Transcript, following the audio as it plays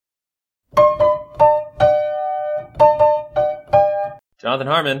Jonathan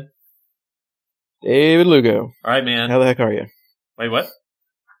Harmon. David Lugo. All right, man. How the heck are you? Wait, what?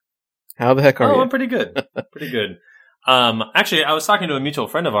 How the heck are you? I'm pretty good. Pretty good. Actually, I was talking to a mutual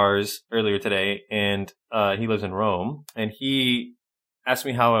friend of ours earlier today, and he lives in Rome, and he asked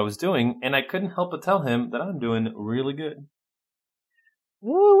me how I was doing, and I couldn't help but tell him that I'm doing really good.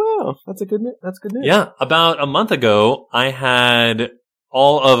 Oh, wow. That's good news. Yeah. About a month ago, I had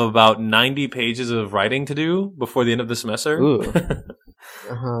all of about 90 pages of writing to do before the end of the semester. Ooh.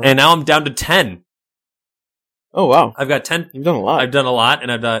 And now I'm down to 10. Oh, wow. I've got 10. You've done a lot. I've done a lot,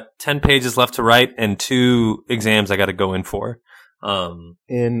 and I've got 10 pages left to write and 2 exams I got to go in for.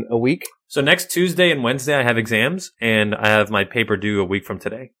 In a week? So next Tuesday and Wednesday, I have exams, and I have my paper due a week from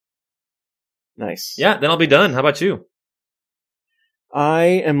today. Nice. Yeah, then I'll be done. How about you? I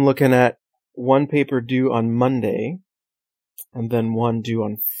am looking at one paper due on Monday, and then one due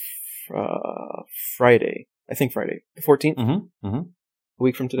on Friday. I think Friday. The 14th? Mm-hmm. Mm-hmm. A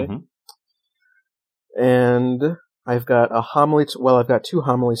week from today. Mm-hmm. And I've got a homily. I've got 2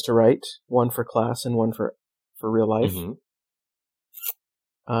 homilies to write. One for class and one for real life. Mm-hmm.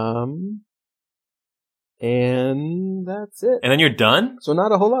 And that's it. And then you're done? So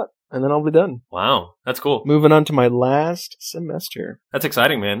not a whole lot. And then I'll be done. Wow, that's cool. Moving on to my last semester. That's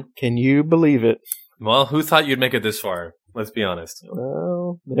exciting, man. Can you believe it? Well, who thought you'd make it this far? Let's be honest.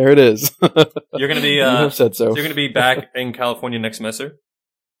 Well, there it is. You're going to be you have said so. You're going to be back in California next semester?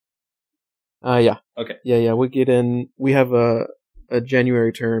 Yeah. Okay. Yeah. We get in. We have a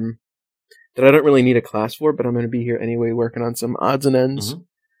January term that I don't really need a class for, but I'm going to be here anyway, working on some odds and ends. Mm-hmm.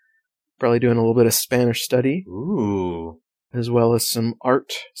 Probably doing a little bit of Spanish study. Ooh. As well as some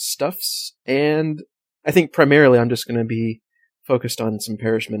art stuffs. And I think primarily I'm just going to be focused on some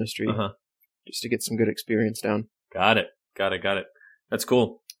parish ministry. Just to get some good experience down. Got it. That's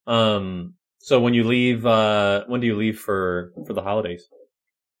cool. So when you leave, when do you leave for the holidays?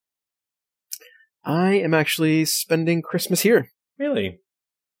 I am actually spending Christmas here. Really?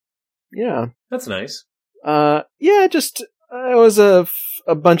 Yeah. That's nice. Yeah, just, it was a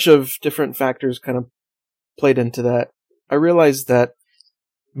bunch of different factors kind of played into that. I realized that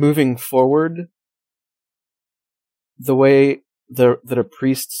moving forward, the way that a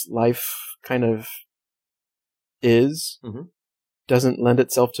priest's life kind of is, doesn't lend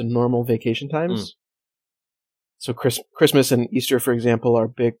itself to normal vacation times. So Christmas and Easter, for example, are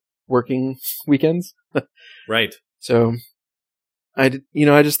big working weekends. Right. So I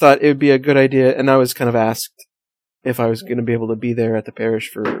just thought it would be a good idea, and I was kind of asked if I was going to be able to be there at the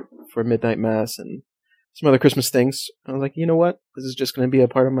parish for midnight mass and some other Christmas things. I was like, you know what? This is just going to be a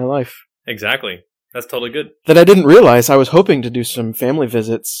part of my life. Exactly. That's totally good. That I didn't realize. I was hoping to do some family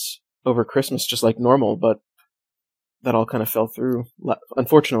visits over Christmas just like normal, but that all kind of fell through,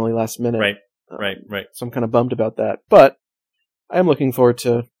 unfortunately, last minute. Right. So I'm kind of bummed about that. But I am looking forward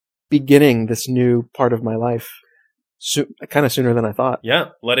to beginning this new part of my life kind of sooner than I thought. Yeah,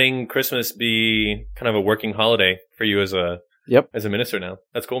 letting Christmas be kind of a working holiday for you as a minister now.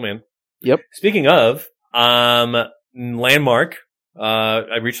 That's cool, man. Yep. Speaking of landmark,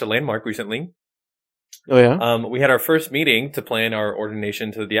 I reached a landmark recently. Oh yeah. We had our first meeting to plan our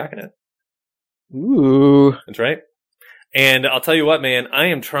ordination to the diaconate. Ooh, that's right. And I'll tell you what, man, I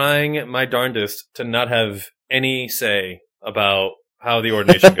am trying my darndest to not have any say about how the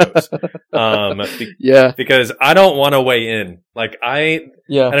ordination goes. Because I don't want to weigh in. Like I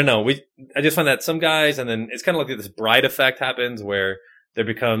don't know. I just find that some guys, and then it's kind of like this bride effect happens where there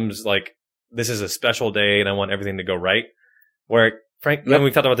becomes like, this is a special day and I want everything to go right. Where Frank, and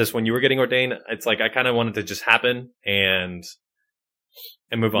we talked about this when you were getting ordained, it's like, I kind of wanted to just happen and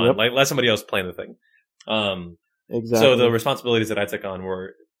move on. Like let somebody else plan the thing. Exactly. So the responsibilities that I took on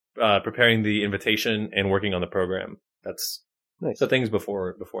were preparing the invitation and working on the program. That's nice. So things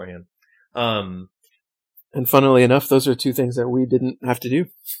beforehand. And funnily enough, those are 2 things that we didn't have to do.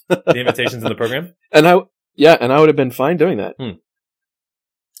 The invitations in the program? And I would have been fine doing that.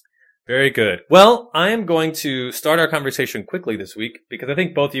 Very good. Well, I am going to start our conversation quickly this week because I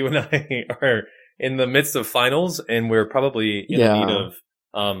think both you and I are in the midst of finals, and we're probably in need of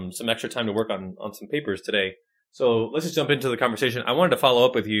some extra time to work on some papers today. So let's just jump into the conversation. I wanted to follow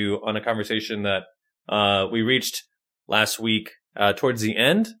up with you on a conversation that we reached last week towards the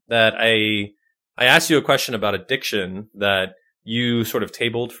end, that I asked you a question about addiction that you sort of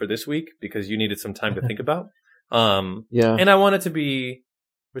tabled for this week because you needed some time to think about. And I wanted to be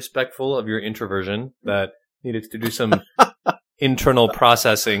respectful of your introversion that needed to do some internal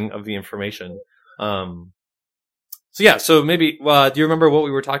processing of the information. So maybe, do you remember what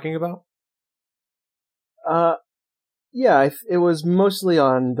we were talking about? Yeah, it was mostly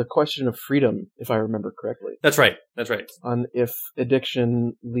on the question of freedom, if I remember correctly. That's right. On if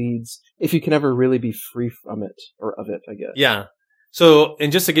addiction if you can ever really be free from it, or of it, I guess. Yeah. So,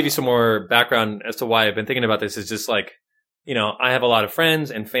 and just to give you some more background as to why I've been thinking about this, is just like, I have a lot of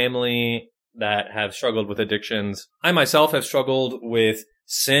friends and family that have struggled with addictions. I myself have struggled with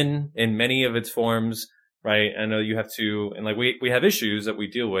sin in many of its forms, right? I know you have to, and like we have issues that we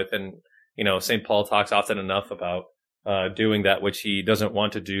deal with, and St. Paul talks often enough about doing that which he doesn't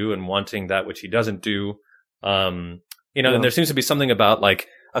want to do and wanting that which he doesn't do. And there seems to be something about like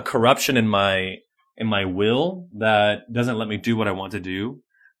a corruption in my will that doesn't let me do what I want to do.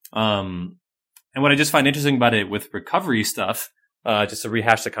 And what I just find interesting about it with recovery stuff, just to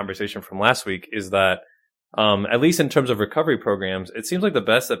rehash the conversation from last week, is that at least in terms of recovery programs, it seems like the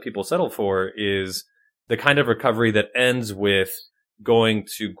best that people settle for is the kind of recovery that ends with going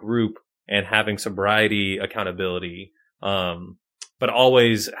to group and having sobriety accountability, but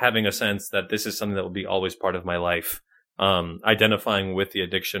always having a sense that this is something that will be always part of my life, identifying with the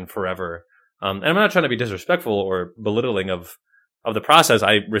addiction forever. And I'm not trying to be disrespectful or belittling of the process.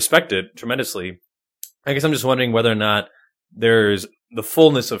 I respect it tremendously. I guess I'm just wondering whether or not there's the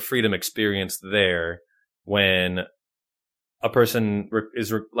fullness of freedom experienced there when a person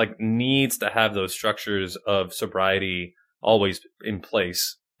needs to have those structures of sobriety always in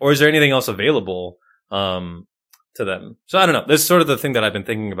place, or is there anything else available to them? So I don't know. This is sort of the thing that I've been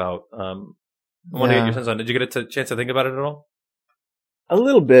thinking about. I want to get your sense on. Did you get a chance to think about it at all? A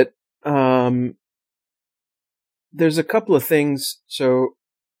little bit. There's a couple of things. So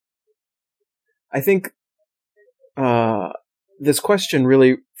I think this question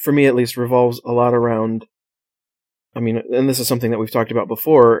really, for me at least, revolves a lot around, and this is something that we've talked about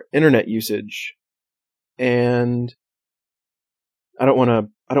before, internet usage. And I don't want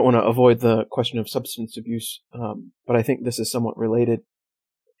to avoid the question of substance abuse, but I think this is somewhat related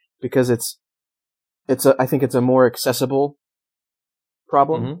because I think it's a more accessible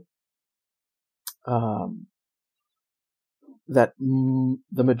problem. Mm-hmm. That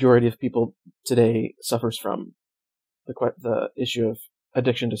the majority of people today suffers from the issue of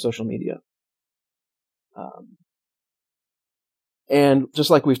addiction to social media. And just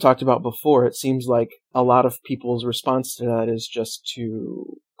like we've talked about before, it seems like a lot of people's response to that is just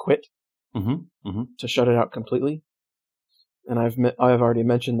to quit, to shut it out completely. And I've already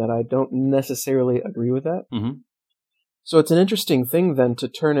mentioned that I don't necessarily agree with that. Mm-hmm. So it's an interesting thing then to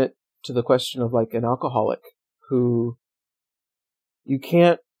turn it to the question of like an alcoholic who you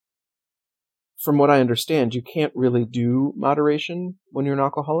can't, from what I understand, you can't really do moderation when you're an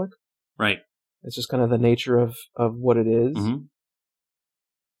alcoholic. Right. It's just kind of the nature of what it is. Mm-hmm.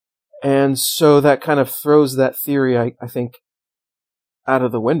 And so that kind of throws that theory, I think, out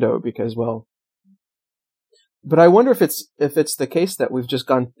of the window because, but I wonder if it's the case that we've just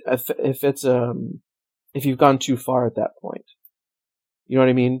gone, if you've gone too far at that point. You know what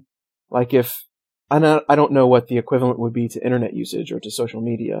I mean? Like I don't know what the equivalent would be to internet usage or to social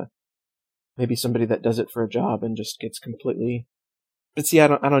media. Maybe somebody that does it for a job and just gets completely. But see, I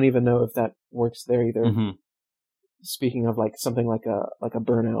don't even know if that works there either. Mm-hmm. Speaking of like something like a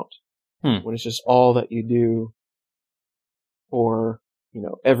burnout, when it's just all that you do, or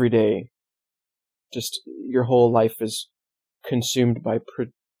every day, just your whole life is consumed by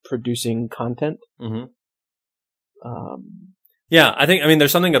producing content. Mm-hmm. Yeah, I think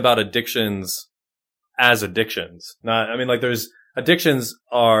there's something about addictions as addictions. There's addictions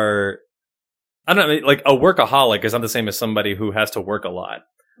are. I don't know, like a workaholic is not the same as somebody who has to work a lot.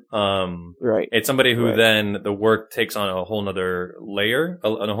 Right. It's somebody who then the work takes on a whole nother layer,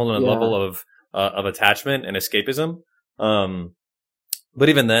 on a whole nother level of attachment and escapism. But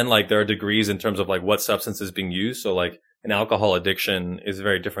even then, like there are degrees in terms of like what substance is being used. So like an alcohol addiction is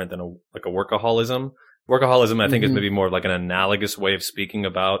very different than a workaholism. Workaholism, I think, is maybe more like an analogous way of speaking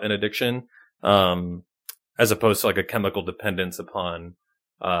about an addiction, as opposed to like a chemical dependence upon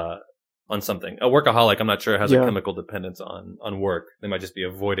something. A workaholic, I'm not sure, has a chemical dependence on work. They might just be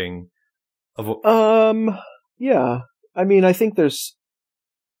avoiding. Yeah. I think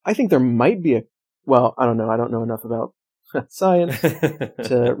there might be I don't know. I don't know enough about science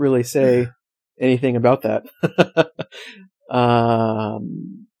to really say anything about that.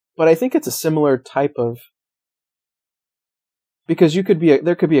 But I think it's a similar type of, because there could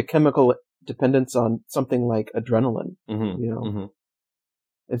be a chemical dependence on something like adrenaline, Mm-hmm.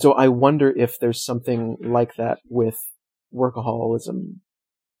 And so I wonder if there's something like that with workaholism,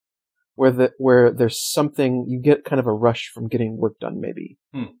 where there's something, you get kind of a rush from getting work done, maybe.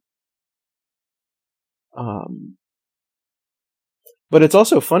 But it's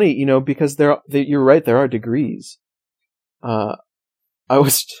also funny, because you're right, there are degrees. I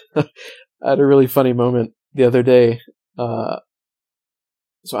was I had a really funny moment the other day.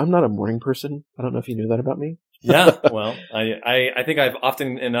 So I'm not a morning person. I don't know if you knew that about me. Yeah, well, I think I've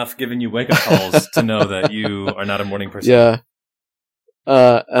often enough given you wake-up calls to know that you are not a morning person. Yeah.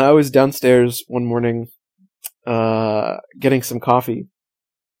 And I was downstairs one morning getting some coffee.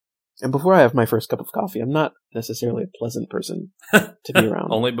 And before I have my first cup of coffee, I'm not necessarily a pleasant person to be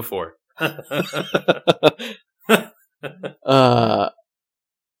around. Only before.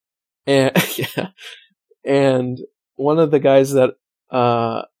 And yeah. And one of the guys that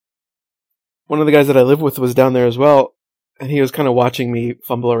I live with was down there as well, and he was kind of watching me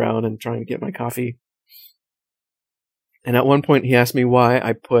fumble around and trying to get my coffee. And at one point he asked me why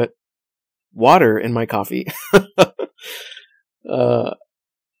I put water in my coffee.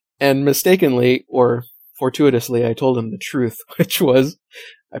 And mistakenly or fortuitously, I told him the truth, which was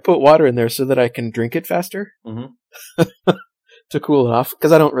I put water in there so that I can drink it faster to cool it off.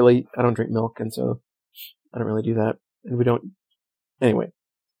 Because I don't drink milk, and so I don't really do that. And we don't. Anyway.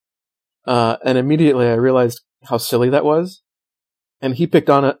 And immediately I realized how silly that was. And he picked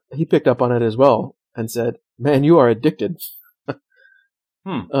up on it as well and said, "Man, you are addicted."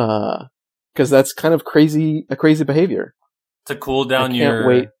 Because that's kind of a crazy behavior. To cool down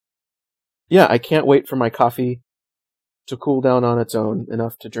Yeah, I can't wait for my coffee to cool down on its own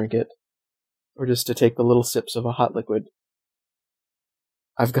enough to drink it, or just to take the little sips of a hot liquid.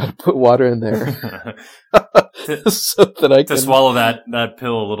 I've got to put water in there so that I can swallow that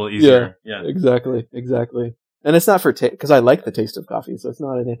pill a little easier. Yeah. Exactly. And it's not for because I like the taste of coffee, so it's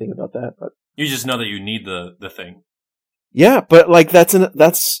not anything about that. But you just know that you need the thing. Yeah, but like that's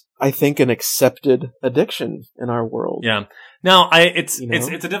I think an accepted addiction in our world. Yeah. Now, it's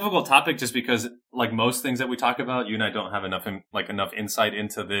a difficult topic just because, like most things that we talk about, you and I don't have enough insight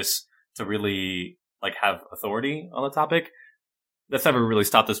into this to really like have authority on the topic. That's never really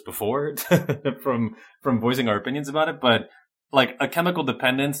stopped us before from voicing our opinions about it. But like a chemical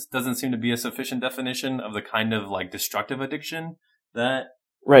dependence doesn't seem to be a sufficient definition of the kind of like destructive addiction that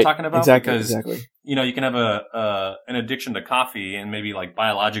we're talking about. Exactly. You know, you can have an addiction to coffee, and maybe like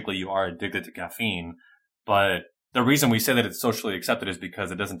biologically you are addicted to caffeine, but the reason we say that it's socially accepted is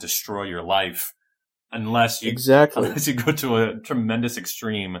because it doesn't destroy your life unless you go to a tremendous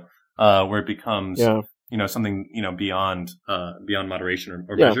extreme where it becomes something beyond moderation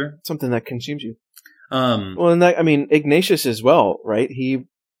or measure, something that consumes you. Ignatius as well, right?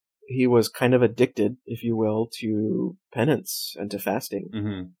 He was kind of addicted, if you will, to penance and to fasting,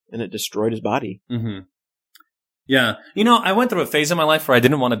 and it destroyed his body. Yeah. You know, I went through a phase in my life where I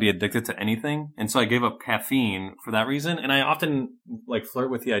didn't want to be addicted to anything. And so I gave up caffeine for that reason. And I often like flirt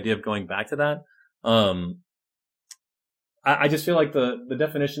with the idea of going back to that. I just feel like the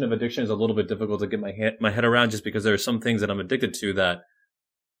definition of addiction is a little bit difficult to get my head around, just because there are some things that I'm addicted to that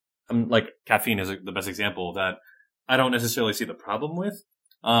I'm like caffeine is the best example that I don't necessarily see the problem with.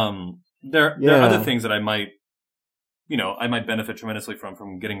 There are other things that I might benefit tremendously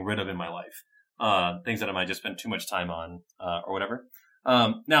from getting rid of in my life. Things that I might just spend too much time on, or whatever.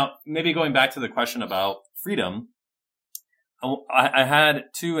 Now, maybe going back to the question about freedom, I had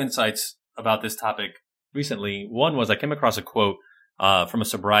two insights about this topic recently. One was I came across a quote, from a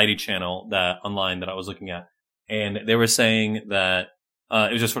sobriety channel online that I was looking at. And they were saying that,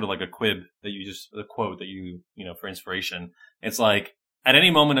 it was just sort of like a quote that you for inspiration. It's like, at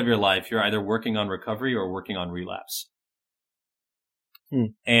any moment of your life, you're either working on recovery or working on relapse.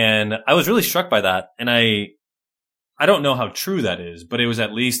 And I was really struck by that. And I don't know how true that is, but it was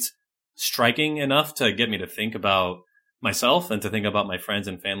at least striking enough to get me to think about myself and to think about my friends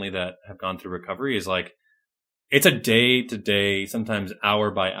and family that have gone through recovery. Is like, it's a day to day, sometimes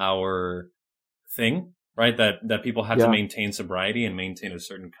hour by hour thing, right? That people have to maintain sobriety and maintain a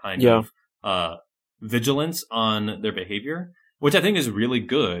certain kind of vigilance on their behavior, which I think is really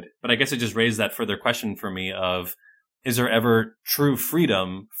good. But I guess it just raised that further question for me of, is there ever true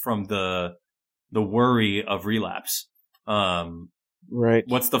freedom from the worry of relapse? Right.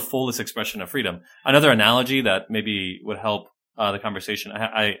 What's the fullest expression of freedom? Another analogy that maybe would help the conversation.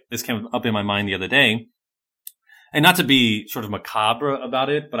 This came up in my mind the other day, and not to be sort of macabre about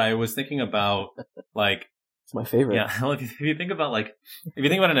it, but I was thinking about like, it's my favorite. Yeah. Like if you think about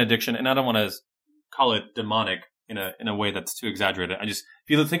an addiction, and I don't want to call it demonic in a way that's too exaggerated. If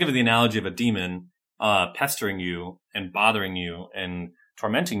you think of the analogy of a demon, pestering you and bothering you and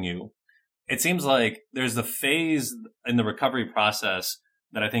tormenting you, it seems like there's the phase in the recovery process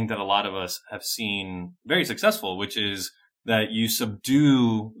that I think that a lot of us have seen very successful, which is that you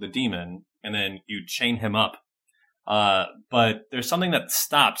subdue the demon and then you chain him up. But there's something that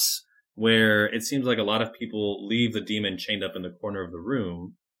stops where it seems like a lot of people leave the demon chained up in the corner of the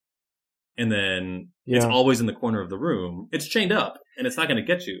room, and then it's always in the corner of the room. It's chained up, and it's not going to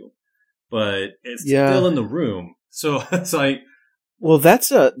get you, but it's still in the room. So it's like, well,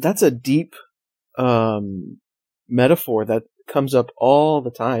 that's a deep metaphor that comes up all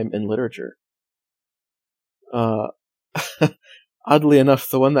the time in literature. Oddly enough,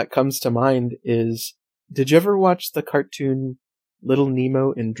 the one that comes to mind is, did you ever watch the cartoon Little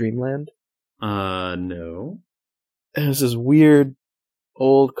Nemo in Dreamland? No. It was this weird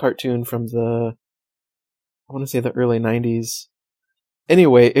old cartoon from I want to say the early 90s.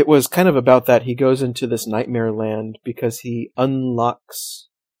 Anyway, it was kind of about that. He goes into this nightmare land because he unlocks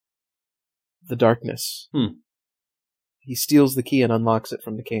the darkness. He steals the key and unlocks it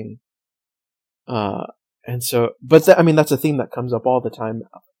from the king. And so, but that's a theme that comes up all the time.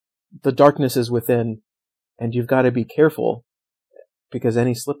 The darkness is within, and you've got to be careful because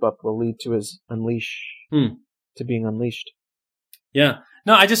any slip up will lead to to being unleashed. Yeah.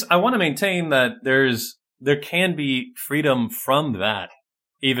 No, I want to maintain that there can be freedom from that.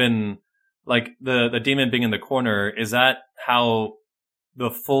 Even like the demon being in the corner, is that how the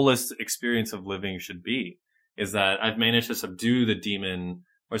fullest experience of living should be? Is that I've managed to subdue the demon,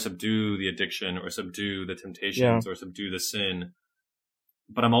 or subdue the addiction, or subdue the temptations, or subdue the sin.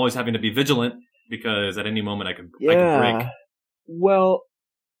 But I'm always having to be vigilant because at any moment I could break. Well,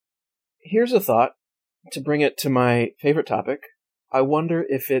 here's a thought to bring it to my favorite topic. I wonder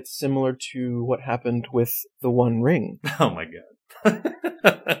if it's similar to what happened with the One Ring. Oh my god.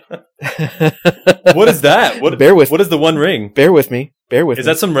 What is that? What is the One Ring? Bear with me. Is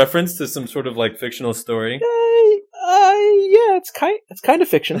that some reference to some sort of like fictional story? Yeah, it's kind of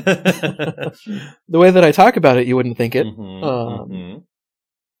fiction. The way that I talk about it, you wouldn't think it.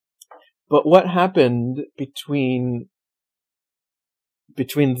 But what happened between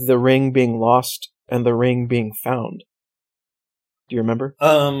the ring being lost and the ring being found? Do you remember?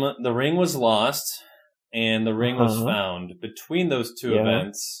 The ring was lost and the ring was found. Between those two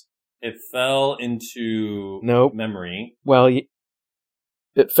events, it fell into memory. Well,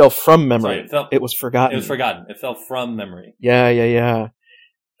 it fell from memory. Sorry, it was forgotten. It fell from memory. Yeah.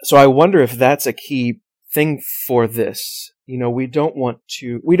 So I wonder if that's a key thing for this. We don't want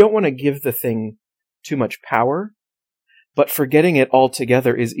to give the thing too much power, but forgetting it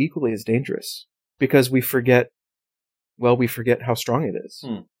altogether is equally as dangerous because we forget how strong it is.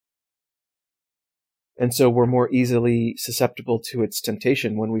 And so we're more easily susceptible to its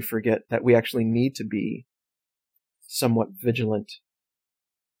temptation when we forget that we actually need to be somewhat vigilant.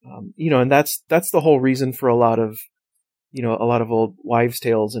 And that's the whole reason for a lot of old wives'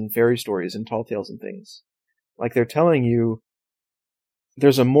 tales and fairy stories and tall tales and things. Like they're telling you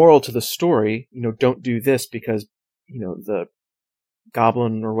there's a moral to the story, don't do this because, the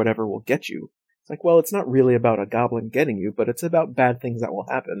goblin or whatever will get you. It's like, well, it's not really about a goblin getting you, but it's about bad things that will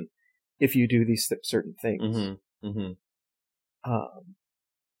happen if you do these certain things.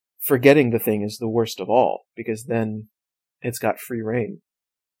 Forgetting the thing is the worst of all because then it's got free reign.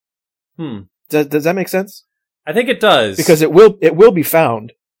 Does that make sense? I think it does. Because it will be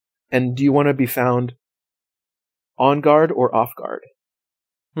found. And do you want to be found on guard or off guard?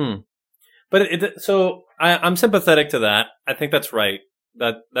 But so I'm sympathetic to that. I think that's right.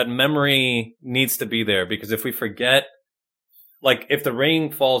 That memory needs to be there because if we forget, like if the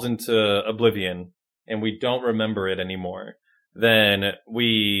ring falls into oblivion and we don't remember it anymore, then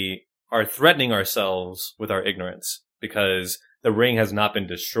we are threatening ourselves with our ignorance because the ring has not been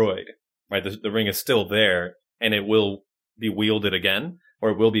destroyed. Right, the ring is still there, and it will be wielded again, or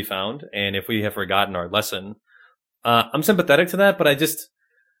it will be found. And if we have forgotten our lesson, I'm sympathetic to that. But I just,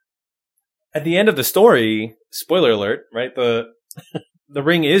 at the end of the story, spoiler alert, right? The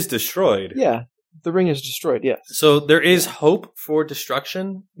ring is destroyed. Yeah, the ring is destroyed. Yes. So there is hope for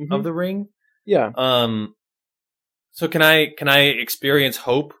destruction of the ring. Yeah. So can I experience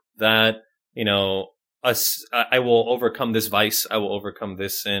hope that I will overcome this vice. I will overcome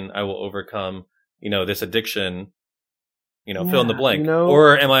this sin. I will overcome, this addiction, fill in the blank.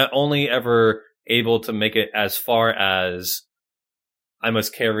 Or am I only ever able to make it as far as I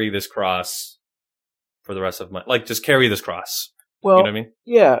must carry this cross for the rest of my, just carry this cross. Well, you know what I mean?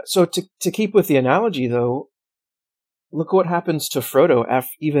 Yeah. So to keep with the analogy though, look what happens to Frodo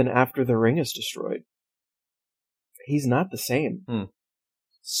even after the ring is destroyed. He's not the same.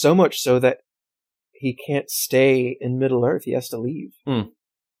 So much so that he can't stay in Middle Earth. He has to leave.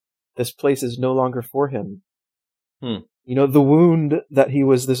 This place is no longer for him. The wound that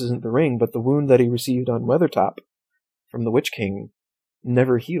this isn't the ring, but the wound that he received on Weathertop from the Witch King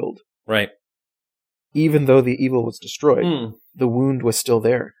never healed. Right. Even though the evil was destroyed, the wound was still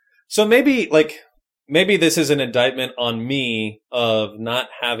there. So maybe this is an indictment on me of not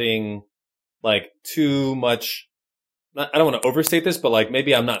having like too much. I don't want to overstate this, but like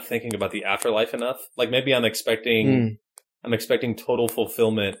maybe I'm not thinking about the afterlife enough. Like maybe I'm expecting total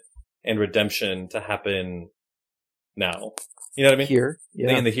fulfillment and redemption to happen now. You know what I mean? Here,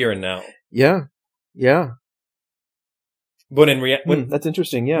 yeah, in the here and now. Yeah, yeah. But in that's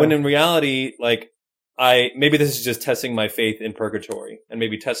interesting. Yeah. When in reality, like maybe this is just testing my faith in purgatory and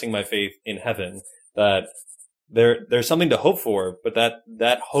maybe testing my faith in heaven, that there's something to hope for, but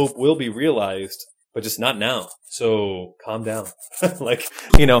that hope will be realized, but just not now. So calm down. Like,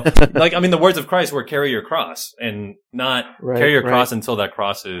 you know, like, I mean, the words of Christ were carry your cross and not carry your cross until that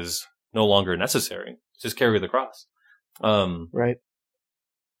cross is no longer necessary. Just carry the cross. Right.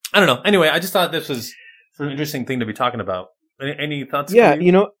 I don't know. Anyway, I just thought this was an interesting thing to be talking about. Any thoughts? Yeah.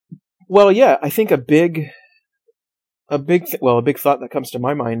 You know, well, yeah, I think a big thought that comes to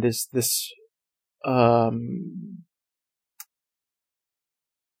my mind is this, I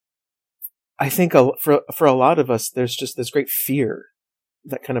think for a lot of us, there's just this great fear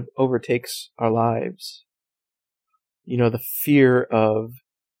that kind of overtakes our lives. You know, the fear of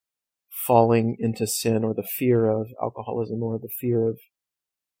falling into sin, or the fear of alcoholism, or the fear of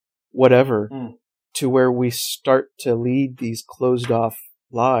whatever, to where we start to lead these closed off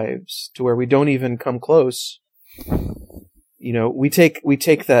lives, to where we don't even come close. You know, we take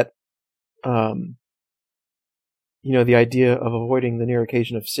that, you know, the idea of avoiding the near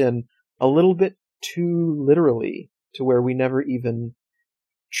occasion of sin a little bit too literally, to where we never even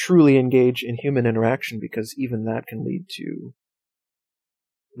truly engage in human interaction, because even that can lead to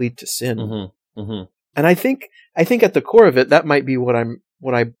sin. Mm-hmm. Mm-hmm. And I think at the core of it, that might be what I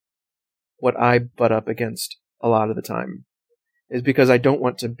butt up against a lot of the time, is because I don't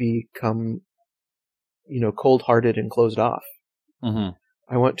want to become, you know, cold-hearted and closed off. Mm-hmm.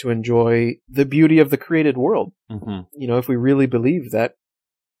 I want to enjoy the beauty of the created world. Mm-hmm. You know, if we really believe that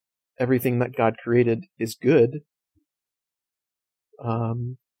everything that God created is good,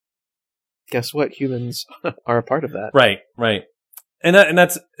 guess what? Humans are a part of that. Right, right. And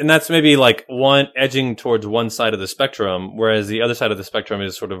that's maybe like one edging towards one side of the spectrum, whereas the other side of the spectrum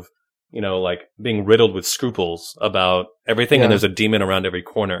is sort of, you know, like being riddled with scruples about everything, and there's a demon around every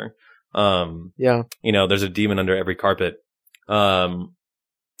corner. You know, there's a demon under every carpet.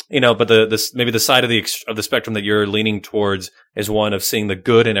 You know, but maybe the side of the spectrum that you're leaning towards is one of seeing the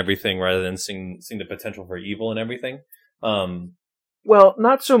good in everything rather than seeing the potential for evil in everything. Well,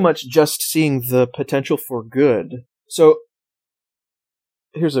 not so much just seeing the potential for good. So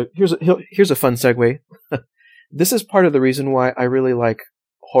here's a fun segue. This is part of the reason why I really like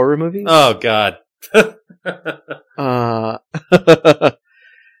horror movies. Oh God.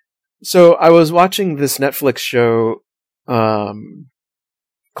 So I was watching this Netflix show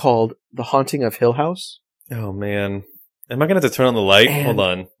called The Haunting of Hill House. Oh man. Am I going to have to turn on the light? Hold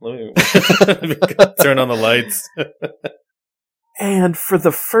on. Let me turn on the lights. And for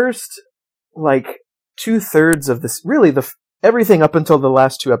the first, like, 2/3 of this, really everything up until the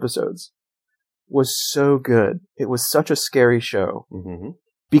last 2 episodes was so good. It was such a scary show. Mm-hmm.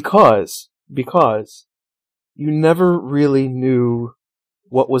 Because you never really knew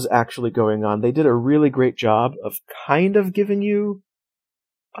what was actually going on. They did a really great job of kind of giving you,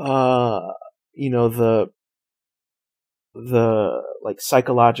 you know, the like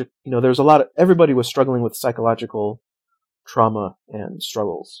psychological, you know, there's a lot of, everybody was struggling with psychological trauma and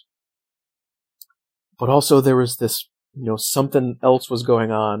struggles. But also there was this, you know, something else was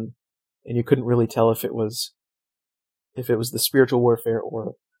going on, and you couldn't really tell if it was the spiritual warfare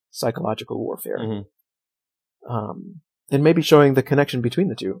or psychological warfare. Mm-hmm. And maybe showing the connection between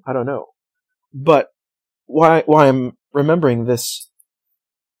the two. I don't know. But why I'm remembering this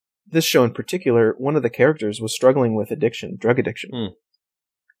show in particular, one of the characters was struggling with addiction, drug addiction.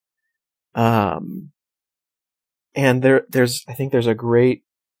 And I think there's a great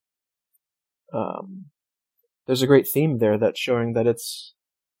theme there that's showing that it's,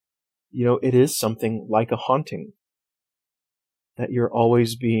 you know, it is something like a haunting, that you're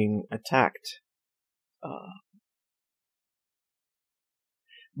always being attacked.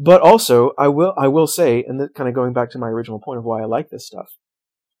 But also, I will say, and kind of going back to my original point of why I like this stuff,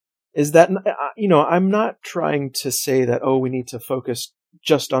 is that, you know, I'm not trying to say that, we need to focus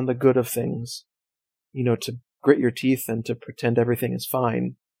just on the good of things, you know, to grit your teeth and to pretend everything is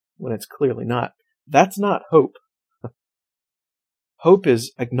fine when it's clearly not. That's not hope. Hope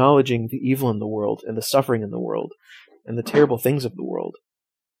is acknowledging the evil in the world and the suffering in the world and the terrible things of the world,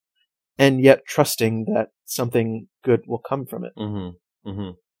 and yet trusting that something good will come from it. Mm-hmm.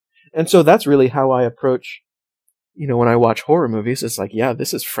 Mm-hmm. And so that's really how I approach when I watch horror movies, it's like, yeah,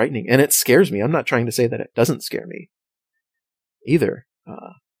 this is frightening, and it scares me. I'm not trying to say that it doesn't scare me either.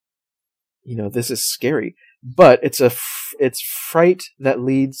 This is scary, but it's fright that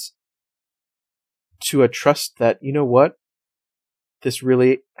leads to a trust that, what, this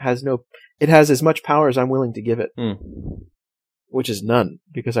really has it has as much power as I'm willing to give it, which is none,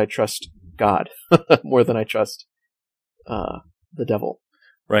 because I trust God more than I trust the devil.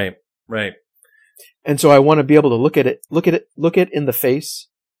 Right. Right. And so I want to be able to look it in the face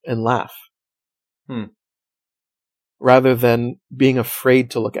and laugh. Rather than being afraid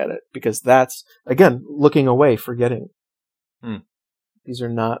to look at it, because that's, again, looking away, forgetting. These are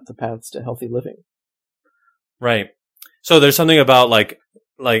not the paths to healthy living. Right. So there's something about like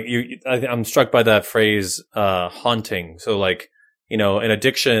I'm struck by that phrase, haunting. So an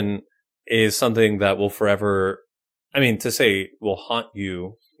addiction is something that will forever, to say will haunt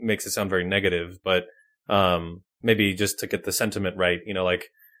you makes it sound very negative, but maybe just to get the sentiment right,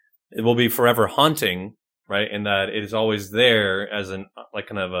 it will be forever haunting, right? And that it is always there as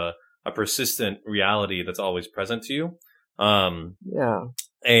kind of a persistent reality that's always present to you. And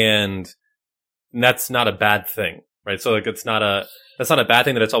that's not a bad thing, right? So that's not a bad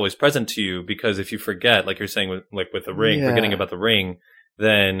thing that it's always present to you, because if you forget, like you're saying with the ring, forgetting about the ring,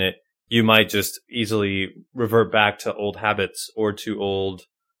 then you might just easily revert back to old habits or to old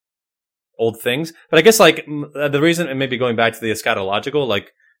things. But I guess the reason, and maybe going back to the eschatological,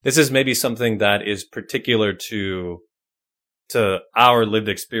 this is maybe something that is particular to our lived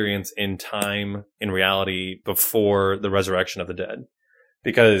experience in time, in reality, before the resurrection of the dead.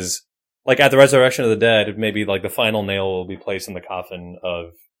 Because at the resurrection of the dead, maybe the final nail will be placed in the coffin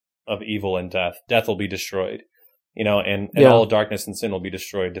of evil and death. Death will be destroyed, and all darkness and sin will be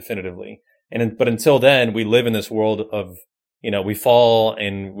destroyed definitively. But until then, we live in this world of, we fall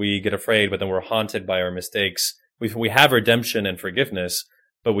and we get afraid, but then we're haunted by our mistakes. We have redemption and forgiveness,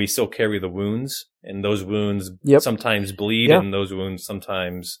 but we still carry the wounds, and those wounds sometimes bleed, and those wounds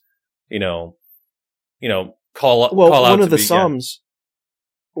sometimes, call out. One of the Psalms.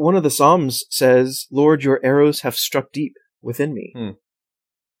 One of the Psalms says, "Lord, your arrows have struck deep within me."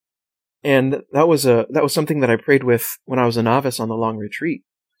 And that was something that I prayed with when I was a novice on the long retreat.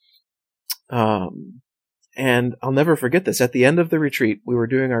 And I'll never forget this. At the end of the retreat, we were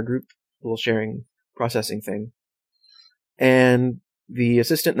doing our group little sharing processing thing, and the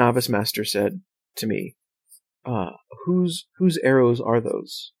assistant novice master said to me, whose arrows are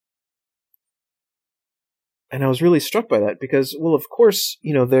those? And I was really struck by that, because, well, of course,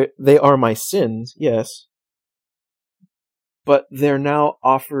 they are my sins, yes, but they're now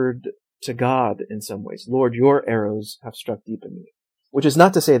offered to God in some ways. Lord, your arrows have struck deep in me, which is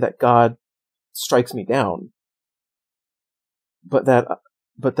not to say that God strikes me down, but that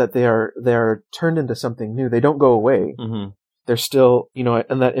they are turned into something new. They don't go away. Mm-hmm. They're still,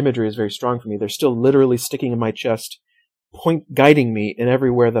 and that imagery is very strong for me. They're still literally sticking in my chest, guiding me in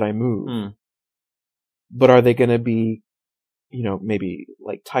everywhere that I move. But are they going to be, maybe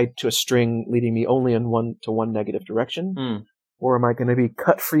tied to a string, leading me only in one negative direction? Or am I going to be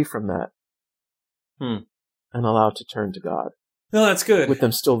cut free from that and allowed to turn to God? No, that's good. With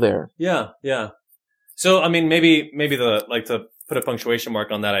them still there. Yeah, yeah. So, maybe to put a punctuation mark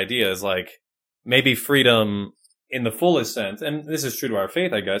on that idea is maybe freedom in the fullest sense, and this is true to our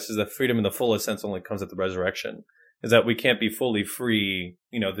faith, I guess, is that freedom in the fullest sense only comes at the resurrection. Is that we can't be fully free,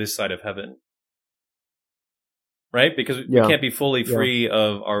 this side of heaven. Right? Because we can't be fully free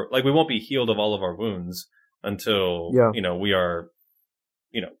of our, we won't be healed of all of our wounds until, we are,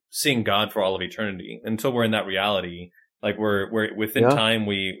 seeing God for all of eternity. Until we're in that reality, we're within time,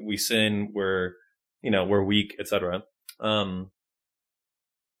 we sin, we're weak, etc.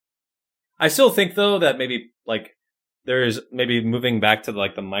 I still think, though, that maybe, there's maybe moving back to,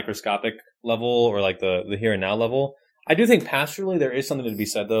 the microscopic level, or, the here and now level. I do think pastorally there is something to be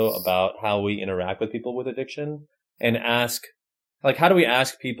said, though, about how we interact with people with addiction. And ask, how do we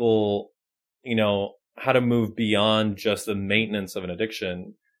ask people, how to move beyond just the maintenance of an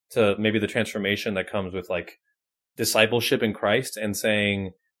addiction to maybe the transformation that comes with, discipleship in Christ, and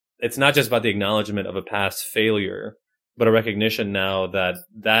saying it's not just about the acknowledgement of a past failure, but a recognition now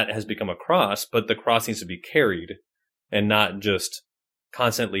that has become a cross, but the cross needs to be carried, and not just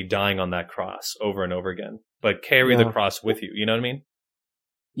constantly dying on that cross over and over again, but carry the cross with you. You know what I mean?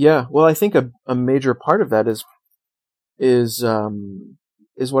 Yeah. Well, I think a major part of that is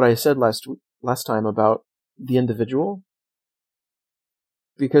what I said last time about the individual,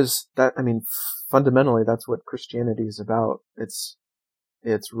 because that, fundamentally that's what Christianity is about. It's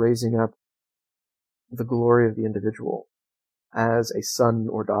raising up the glory of the individual as a son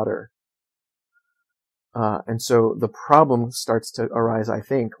or daughter. And so the problem starts to arise, I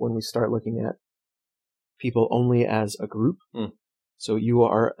think, when we start looking at people only as a group. Mm. So you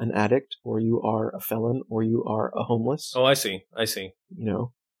are an addict, or you are a felon, or you are a homeless. Oh, I see.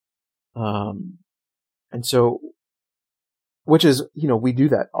 And so, which is, we do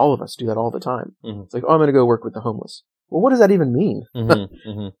that. All of us do that all the time. Mm-hmm. It's like, oh, I'm going to go work with the homeless. Well, what does that even mean? Mm-hmm.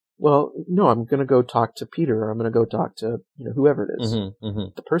 Mm-hmm. Well, no, I'm going to go talk to Peter, or I'm going to go talk to, whoever it is,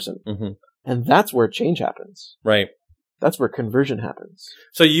 the person. Mm-hmm. And that's where change happens. Right. That's where conversion happens.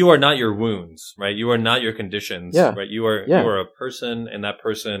 So you are not your wounds, right? You are not your conditions, right? You are a person, and that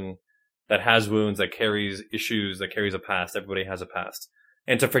person that has wounds, that carries issues, that carries a past. Everybody has a past.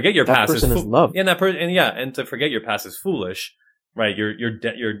 And to forget your past is love. Yeah, and to forget your past is foolish, right?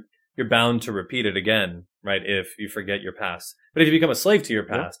 You're bound to repeat it again, right? If you forget your past. But if you become a slave to your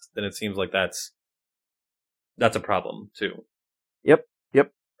past, then it seems like that's a problem too. Yep.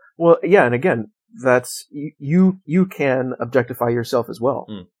 Well, yeah, and again, that's you can objectify yourself as well.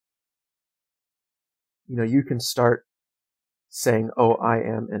 Mm. You can start saying, "Oh, I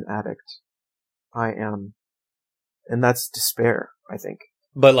am an addict. I am," and that's despair, I think.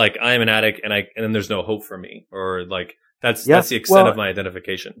 But like, I am an addict, and then there's no hope for me, or like that's the extent of my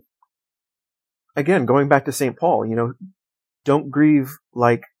identification. Again, going back to St. Paul, don't grieve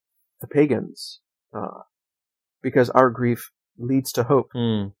like the pagans, because our grief leads to hope.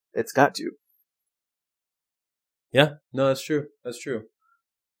 Mm. It's got to. Yeah, no, that's true. That's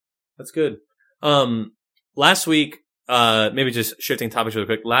good. Last week, maybe just shifting topics real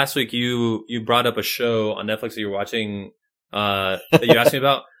quick. Last week, you brought up a show on Netflix that you were watching, that you asked me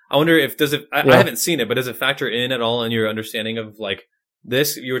about. I wonder if I haven't seen it, but does it factor in at all in your understanding of like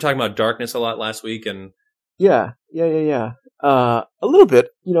this? You were talking about darkness a lot last week, and yeah. A little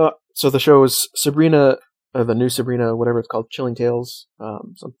bit, So the show was Sabrina, the new Sabrina, whatever it's called, Chilling Tales,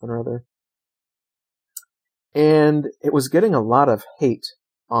 something or other. And it was getting a lot of hate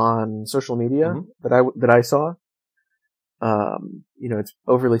on social media that I saw. It's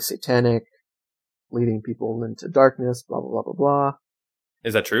overly satanic, leading people into darkness, blah, blah, blah, blah, blah.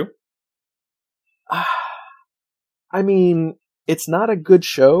 Is that true? I mean, it's not a good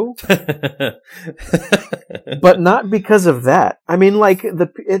show, but not because of that. I mean, like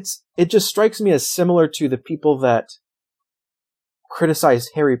it just strikes me as similar to the people that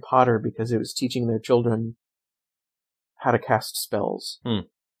criticized Harry Potter because it was teaching their children how to cast spells.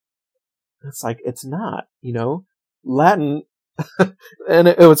 It's like, it's not, Latin. And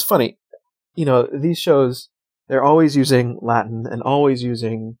it was funny. These shows, they're always using Latin and always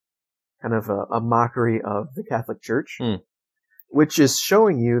using kind of a mockery of the Catholic Church, which is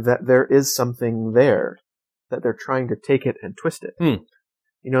showing you that there is something there, that they're trying to take it and twist it.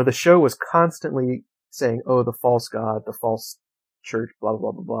 The show was constantly saying, oh, the false god, the false church, blah,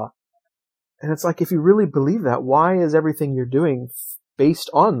 blah, blah, blah. And it's like, if you really believe that, why is everything you're doing based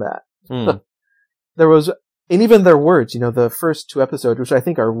on that? There was, and even their words, the first 2 episodes, which I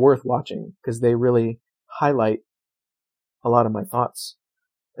think are worth watching because they really highlight a lot of my thoughts.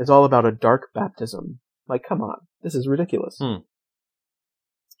 It's all about a dark baptism. Like, come on, this is ridiculous.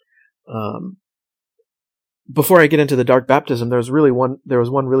 Before I get into the dark baptism, there was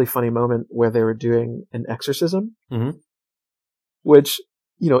one really funny moment where they were doing an exorcism, which,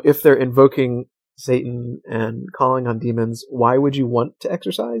 if they're invoking Satan and calling on demons, why would you want to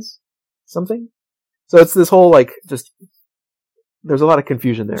exorcise something? So it's this whole, there's a lot of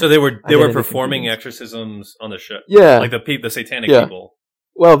confusion there. So they were performing exorcisms on the show? Yeah. Like the satanic people?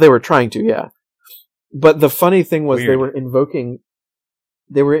 Well, they were trying to, yeah. But the funny thing was, Weird.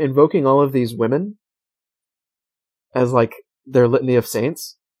 they were invoking all of these women as like their litany of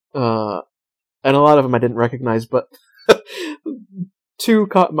saints. And a lot of them I didn't recognize, but 2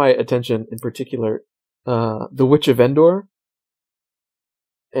 caught my attention in particular. The Witch of Endor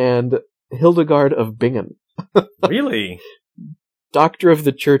and Hildegard of Bingen. Really? Doctor of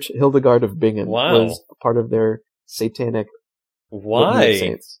the Church Hildegard of Bingen was a part of their satanic Why?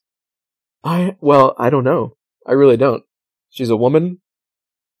 Saints. I don't know. I really don't. She's a woman.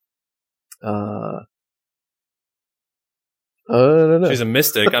 I don't know. She's a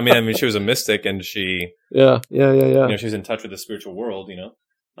mystic. I mean, she was a mystic, and she. Yeah. She's in touch with the spiritual world.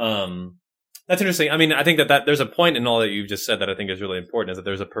 That's interesting. I mean, I think that there's a point in all that you've just said that I think is really important, is that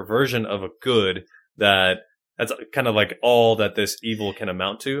there's a perversion of a good that's kind of like all that this evil can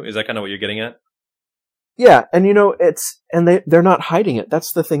amount to. Is that kind of what you're getting at? Yeah, and they're not hiding it.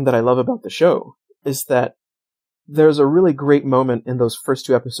 That's the thing that I love about the show, is that there's a really great moment in those first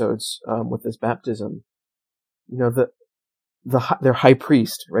 2 episodes with this baptism. Their high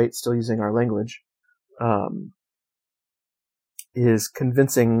priest, right, still using our language, is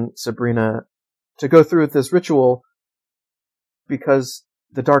convincing Sabrina to go through with this ritual because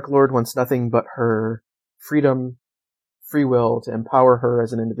the Dark Lord wants nothing but her freedom, free will to empower her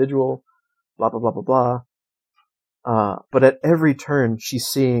as an individual, blah, blah, blah, blah, blah. But at every turn, she's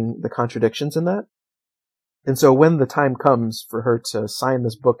seeing the contradictions in that. And so when the time comes for her to sign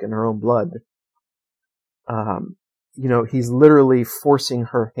this book in her own blood, he's literally forcing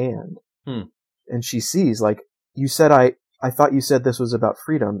her hand. And she sees, like, you said, I thought you said this was about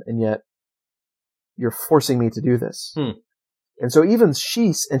freedom, and yet you're forcing me to do this. And so even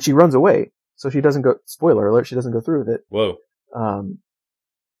she runs away. So she doesn't go, spoiler alert, she doesn't go through with it. Whoa.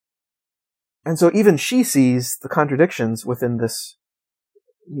 And so even she sees the contradictions within this,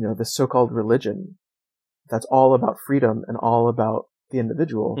 this so-called religion that's all about freedom and all about the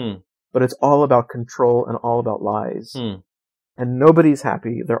individual, but it's all about control and all about lies. And nobody's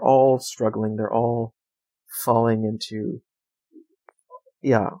happy. They're all struggling. They're all falling into,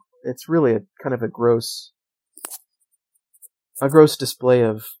 it's really a kind of a gross display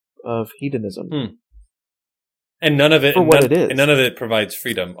of hedonism. And none of it, it is. And none of it provides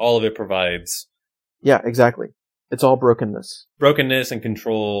freedom. All of it provides. Yeah, exactly. It's all brokenness. Brokenness and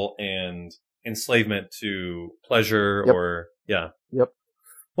control and enslavement to pleasure Yep.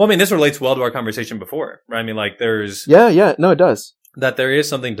 Well, I mean, this relates well to our conversation before, right? I mean, like there's... Yeah, no, it does. That there is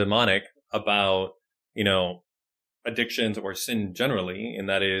something demonic about, addictions or sin generally, and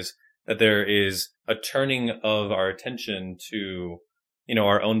that is that there is a turning of our attention to,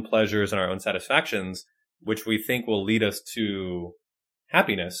 our own pleasures and our own satisfactions, which we think will lead us to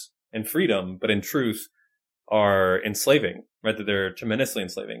happiness and freedom, but in truth are enslaving, right? That they're tremendously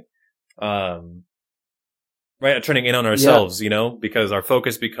enslaving. Right, turning in on ourselves, because our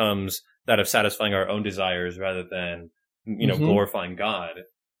focus becomes that of satisfying our own desires rather than, glorifying God.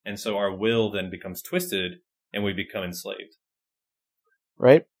 And so our will then becomes twisted and we become enslaved.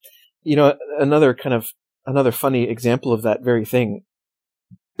 Right. Another funny example of that very thing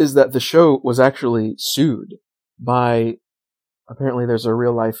is that the show was actually sued by, apparently there's a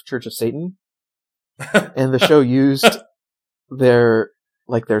real life Church of Satan, and the show used their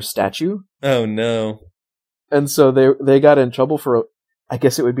statue. Oh no. And so they got in trouble for, I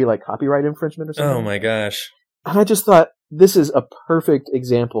guess it would be like copyright infringement or something. Oh my gosh. And I just thought, this is a perfect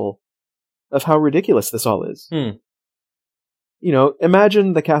example of how ridiculous this all is.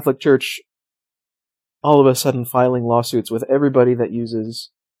 Imagine the Catholic Church all of a sudden filing lawsuits with everybody that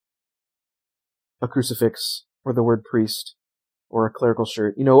uses a crucifix or the word priest or a clerical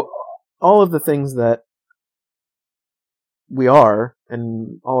shirt. All of the things that we are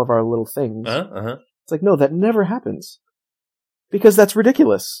and all of our little things. It's like, no, that never happens. Because that's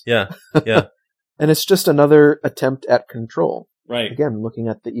ridiculous. Yeah. And it's just another attempt at control. Right. Again, looking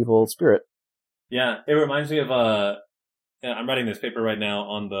at the evil spirit. Yeah, it reminds me of I'm writing this paper right now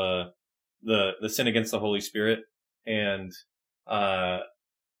on the sin against the Holy Spirit, and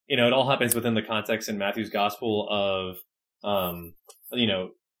it all happens within the context in Matthew's gospel of a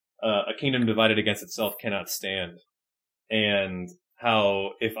kingdom divided against itself cannot stand, and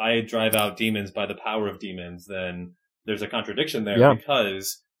how if I drive out demons by the power of demons, then there's a contradiction there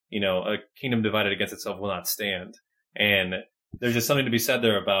because a kingdom divided against itself will not stand, and there's just something to be said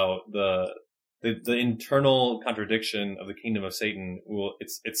there about the internal contradiction of the kingdom of Satan.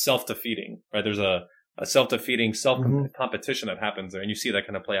 It's self-defeating, right? There's a self-defeating competition that happens there, and you see that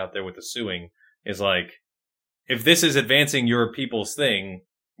kind of play out there with the suing. Is like, if this is advancing your people's thing,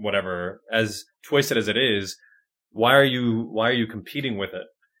 whatever, as twisted as it is, why are you competing with it?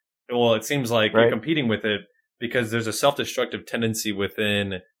 Well, it seems like you're competing with it because there's a self-destructive tendency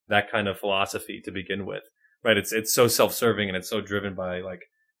within that kind of philosophy to begin with, right? It's so self-serving and it's so driven by like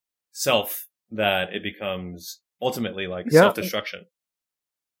self that it becomes ultimately like self-destruction.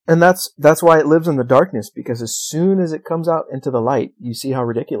 And that's why it lives in the darkness, because as soon as it comes out into the light, you see how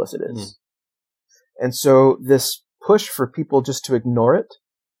ridiculous it is. And so this push for people just to ignore it,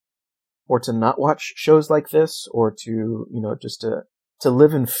 or to not watch shows like this, or to, just to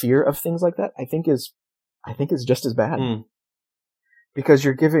live in fear of things like that, I think is just as bad. Because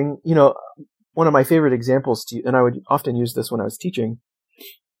you're giving, one of my favorite examples to, and I would often use this when I was teaching,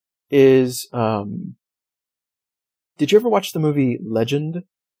 is, did you ever watch the movie Legend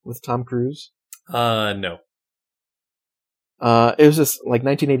with Tom Cruise? No. It was this like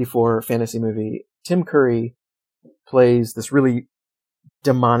 1984 fantasy movie. Tim Curry plays this really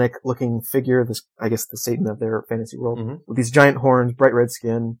demonic looking figure, this, I guess, the Satan of their fantasy world, with these giant horns, bright red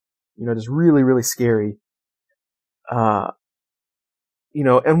skin, just really, really scary. And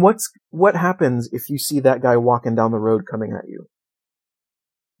what happens if you see that guy walking down the road coming at you?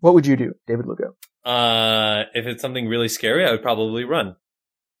 What would you do, David Lugo? If it's something really scary, I would probably run.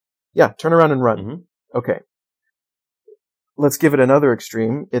 Yeah, turn around and run. Mm-hmm. Okay. Let's give it another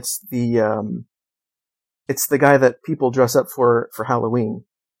extreme. It's the guy that people dress up for Halloween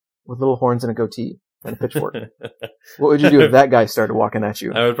with little horns and a goatee and a pitchfork. What would you do if that guy started walking at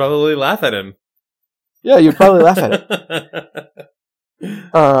you? I would probably laugh at him. Yeah, you'd probably laugh at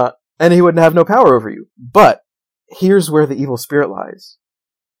it. And he would have no power over you. But here's where the evil spirit lies.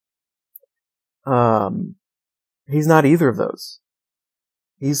 He's not either of those.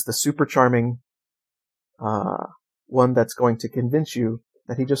 He's the super charming one that's going to convince you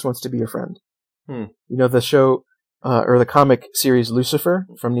that he just wants to be your friend. You know the show or the comic series Lucifer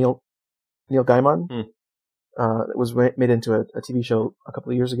from Neil Gaiman? It was made into a TV show a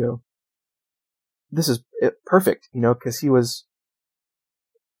couple of years ago. This is perfect, because he was,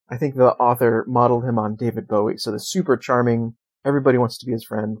 I think the author modeled him on David Bowie. So the super charming, everybody wants to be his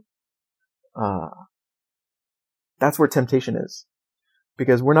friend. That's where temptation is.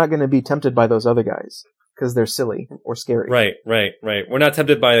 Because we're not going to be tempted by those other guys because they're silly or scary. Right. We're not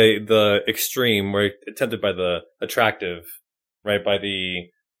tempted by the extreme. We're tempted by the attractive, right? By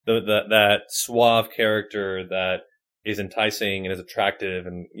that suave character that is enticing and is attractive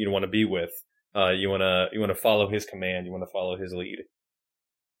and you want to be with. You want to follow his command. You want to follow his lead.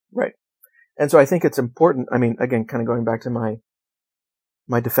 Right. And so I think it's important. I mean, again, kind of going back to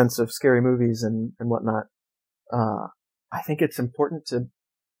my defense of scary movies and whatnot. I think it's important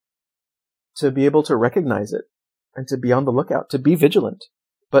to be able to recognize it and to be on the lookout, to be vigilant,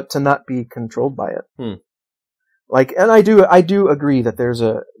 but to not be controlled by it. And I do agree that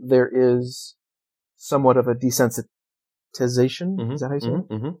there is somewhat of a desensitization. Mm-hmm, is that how you say it?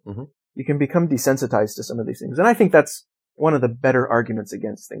 Mm-hmm. You can become desensitized to some of these things. And I think that's one of the better arguments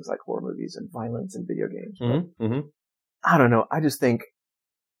against things like horror movies and violence and video games. But I don't know. I just think,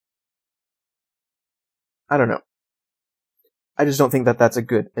 I don't know. I just don't think that that's a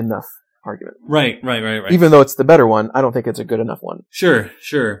good enough argument. Right. Even though it's the better one, I don't think it's a good enough one. Sure.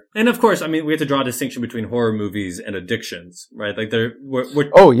 And of course, I mean, we have to draw a distinction between horror movies and addictions, right? Like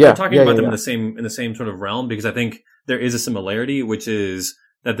we're talking about them in the same sort of realm because I think there is a similarity, which is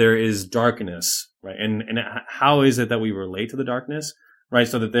that there is darkness, right? And how is it that we relate to the darkness, right?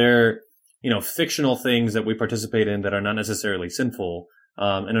 So that they're, fictional things that we participate in that are not necessarily sinful,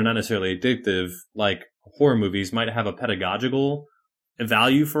 and are not necessarily addictive, like horror movies might have a pedagogical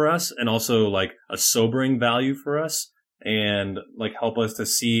value for us and also like a sobering value for us and like help us to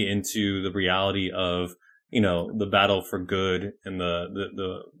see into the reality of, the battle for good and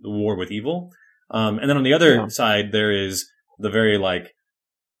the war with evil. And then on the other side, there is the very like,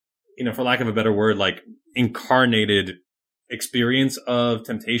 for lack of a better word, like incarnated experience of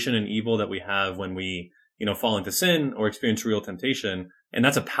temptation and evil that we have when we, fall into sin or experience real temptation. And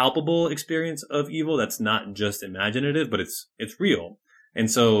that's a palpable experience of evil. That's not just imaginative, but it's real. And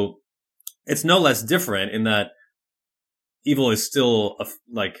so it's no less different in that evil is still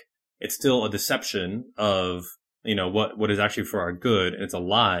it's still a deception of, what is actually for our good. And it's a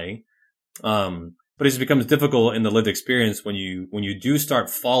lie. But it just becomes difficult in the lived experience when you do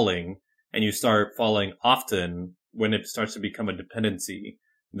start falling and you start falling often when it starts to become a dependency,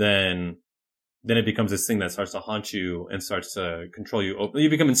 then it becomes this thing that starts to haunt you and starts to control you. You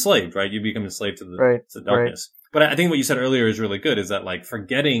become enslaved, right? You become enslaved to the darkness. Right. But I think what you said earlier is really good, is that like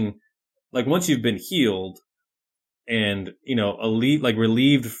forgetting, like once you've been healed and,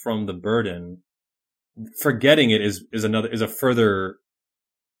 relieved from the burden, forgetting it is a further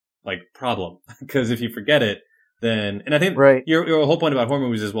like problem. Because if you forget it, then, and I think your whole point about horror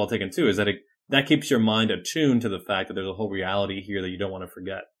movies is well taken too, is that that keeps your mind attuned to the fact that there's a whole reality here that you don't want to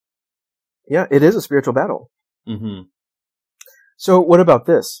forget. Yeah, it is a spiritual battle. Mm-hmm. So what about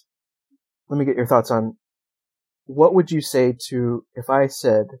this? Let me get your thoughts on, what would you say to, if I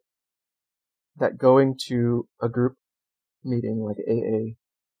said that going to a group meeting like AA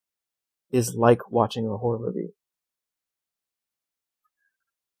is like watching a horror movie?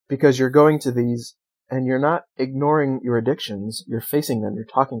 Because you're going to these and you're not ignoring your addictions, you're facing them, you're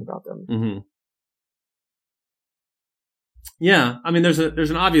talking about them. Mm-hmm. Yeah, I mean, there's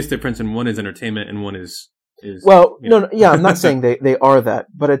an obvious difference, and one is entertainment, and one is. Well, no, I'm not saying they are that,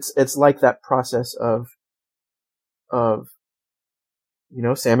 but it's like that process of, Sam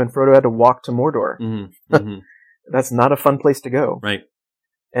and Frodo had to walk to Mordor. Mm-hmm. Mm-hmm. That's not a fun place to go, right?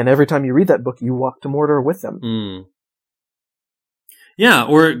 And every time you read that book, you walk to Mordor with them. Mm. Yeah,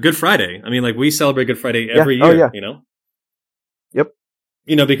 or Good Friday. I mean, like we celebrate Good Friday every year.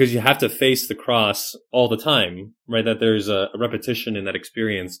 Yep. Because you have to face the cross all the time, right? That there's a repetition in that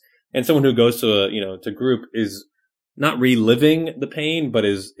experience. And someone who goes to to group is not reliving the pain, but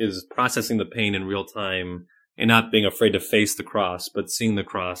is processing the pain in real time and not being afraid to face the cross, but seeing the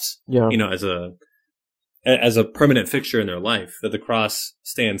cross, Yeah. as a permanent fixture in their life, that the cross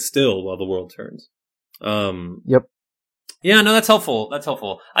stands still while the world turns. Yep. Yeah, no, that's helpful. That's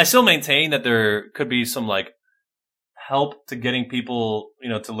helpful. I still maintain that there could be some like help to getting people,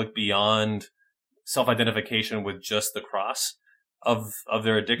 to look beyond self-identification with just the cross of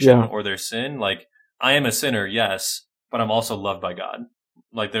their addiction or their sin. Like, I am a sinner, yes, but I'm also loved by God.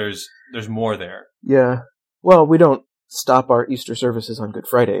 Like, there's more there. Yeah. Well, we don't stop our Easter services on Good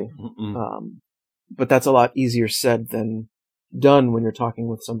Friday. But that's a lot easier said than done when you're talking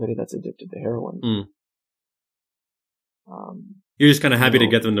with somebody that's addicted to heroin. You're just kind of happy to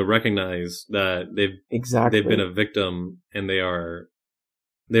get them to recognize that they've been a victim and they're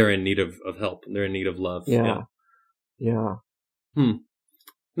in need of help. They're in need of love. Yeah. No,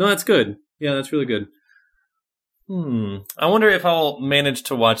 that's good. Yeah, that's really good. I wonder if I'll manage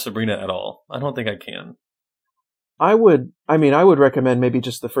to watch Sabrina at all. I don't think I can. I would recommend maybe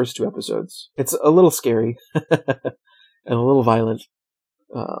just the first 2 episodes. It's a little scary and a little violent.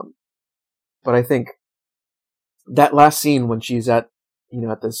 But I think that last scene when she's at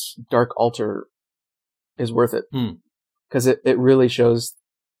this dark altar is worth it. Because it really shows.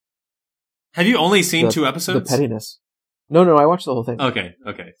 Have you only seen 2 episodes? The pettiness. No, I watched the whole thing. Okay.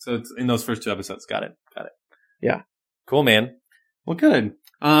 So it's in those first 2 episodes. Got it. Yeah. Cool, man. Well, good.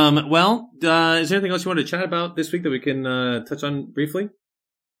 Is there anything else you want to chat about this week that we can touch on briefly?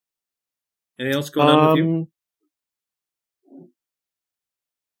 Anything else going on with you?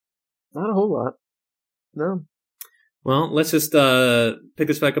 Not a whole lot. No. Well, let's just pick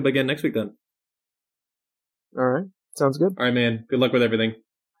this back up again next week then. All right. Sounds good. All right, man. Good luck with everything.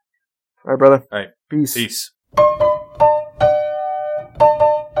 All right, brother. All right. Peace.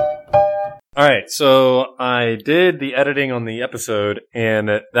 All right, so I did the editing on the episode, and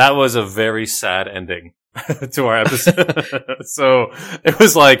that was a very sad ending to our episode. So it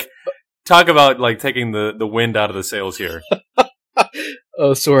was like, talk about like taking the wind out of the sails here.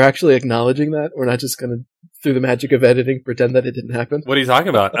 Oh, so we're actually acknowledging that? We're not just going to, through the magic of editing, pretend that it didn't happen? What are you talking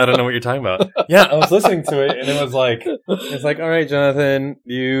about? I don't know what you're talking about. Yeah, I was listening to it, and it was like, all right, Jonathan,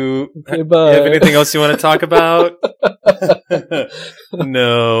 you have anything else you want to talk about?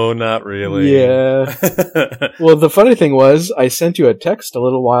 No, not really. Yeah. Well, the funny thing was, I sent you a text a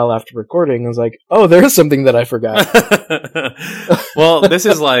little while after recording. I was like, oh, there's something that I forgot. Well, this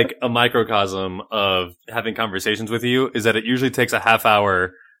is like a microcosm of having conversations with you, is that it usually takes a half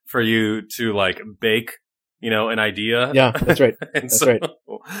hour for you to like bake, an idea. Yeah, that's right. Right.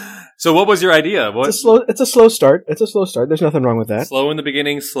 So what was your idea? It's a slow start. There's nothing wrong with that. Slow in the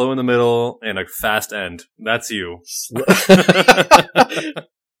beginning, slow in the middle, and a fast end. That's you.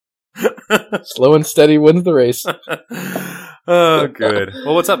 Slow and steady wins the race. Oh, good.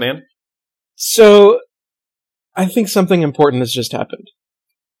 Well, what's up, man? So, I think something important has just happened.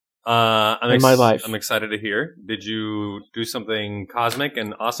 In my life. I'm excited to hear. Did you do something cosmic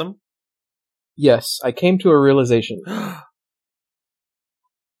and awesome? Yes, I came to a realization.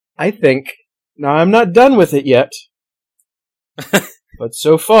 I think, now I'm not done with it yet, but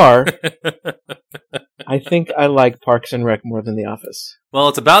so far, I think I like Parks and Rec more than The Office. Well,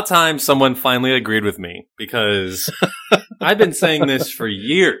 it's about time someone finally agreed with me, because I've been saying this for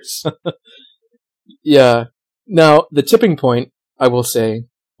years. Yeah. Now, the tipping point, I will say,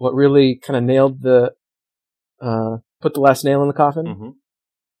 what really kind of nailed put the last nail in the coffin,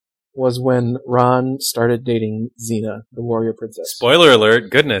 was when Ron started dating Xena, the warrior princess. Spoiler alert!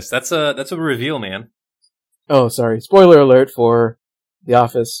 Goodness, that's a reveal, man. Oh, sorry. Spoiler alert for The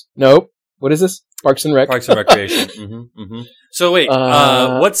Office. Nope. What is this? Parks and Rec. Parks and Recreation. So wait,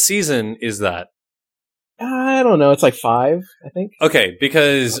 what season is that? I don't know. It's like 5, I think. Okay,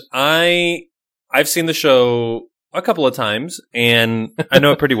 because I've seen the show a couple of times, and I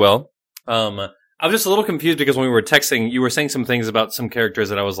know it pretty well. I was just a little confused because when we were texting, you were saying some things about some characters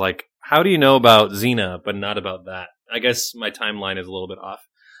that I was like, how do you know about Xena, but not about that? I guess my timeline is a little bit off.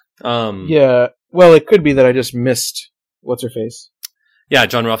 Yeah. Well, it could be that I just missed what's-her-face. Yeah,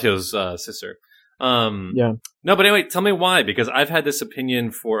 John Ralphio's sister. Yeah. No, but anyway, tell me why, because I've had this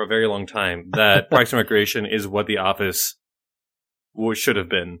opinion for a very long time that Parks and Recreation is what The Office should have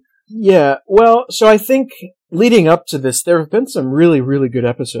been. Yeah, well, so I think leading up to this, there have been some really, really good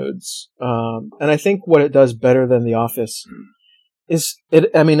episodes. And I think what it does better than The Office is,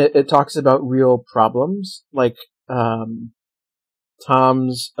 it talks about real problems, like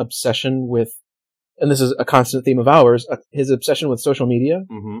Tom's obsession with, and this is a constant theme of ours, his obsession with social media.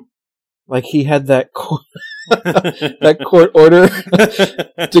 Mm-hmm. Like he had that that court order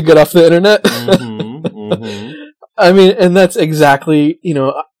to get off the internet. Mm-hmm. Mm-hmm. I mean, and that's exactly,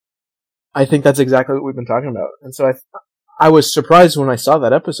 I think that's exactly what we've been talking about. And so I was surprised when I saw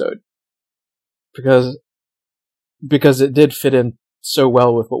that episode because it did fit in so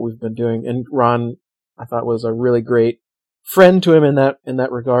well with what we've been doing. And Ron, I thought, was a really great friend to him in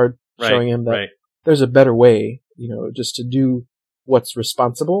that regard, showing him that there's a better way, just to do what's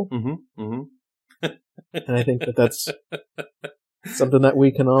responsible. Mm-hmm, mm-hmm. And I think that's something that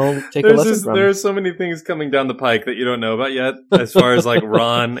we can all take a lesson from. There's so many things coming down the pike that you don't know about yet, as far as like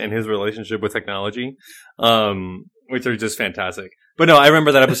Ron and his relationship with technology, which are just fantastic. But no, I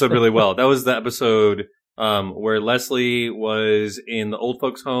remember that episode really well. That was the episode where Leslie was in the old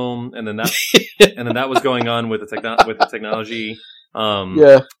folks' home, and then that was going on with the technology.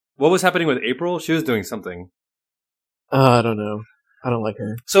 Yeah. What was happening with April? She was doing something. I don't know. I don't like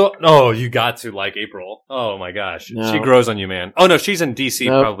her. So, no, you got to like April. Oh my gosh, no. She grows on you, man. Oh no, she's in DC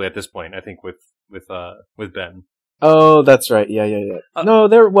probably at this point. I think with Ben. Oh, that's right. Yeah. No,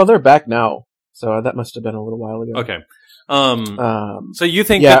 they're back now. So that must have been a little while ago. Okay. So you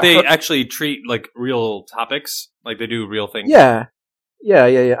think that they actually treat like real topics, like they do real things? Yeah.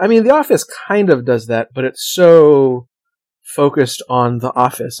 I mean, The Office kind of does that, but it's so focused on The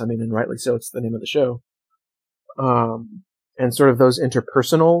Office. I mean, and rightly so. It's the name of the show. And sort of those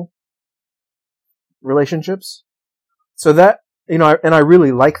interpersonal relationships. So that, and I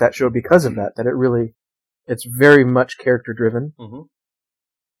really like that show because of that it's very much character driven. Mm-hmm.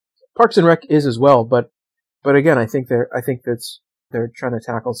 Parks and Rec is as well, but again, I think they're trying to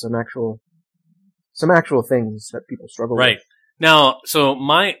tackle some actual things that people struggle with. Right. Now, so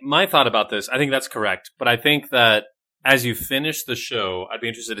my thought about this, I think that's correct, but I think that as you finish the show, I'd be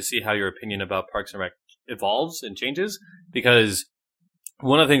interested to see how your opinion about Parks and Rec evolves and changes, because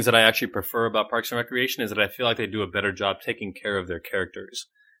one of the things that I actually prefer about Parks and Recreation is that I feel like they do a better job taking care of their characters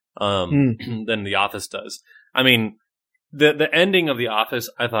than The Office does. I mean, the ending of The Office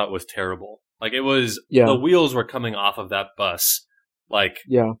I thought was terrible. Like it was, the wheels were coming off of that bus,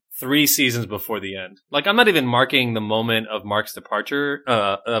 3 seasons before the end. Like I'm not even marking the moment of Mike's departure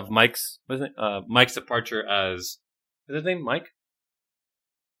as, is his name Mike?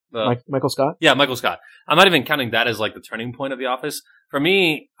 Michael Scott? Yeah, Michael Scott. I'm not even counting that as like the turning point of The Office. For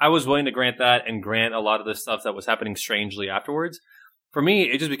me, I was willing to grant that and grant a lot of the stuff that was happening strangely afterwards. For me,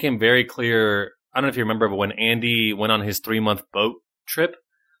 it just became very clear. I don't know if you remember, but when Andy went on his 3-month boat trip.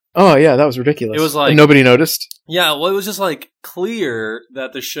 Oh, yeah, that was ridiculous. It was like... And nobody noticed? Yeah, well, it was just like clear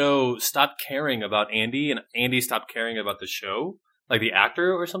that the show stopped caring about Andy and Andy stopped caring about the show, like the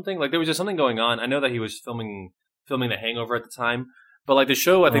actor or something. Like there was just something going on. I know that he was filming The Hangover at the time. But like the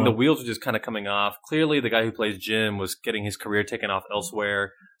show, I think the wheels were just kind of coming off. Clearly, the guy who plays Jim was getting his career taken off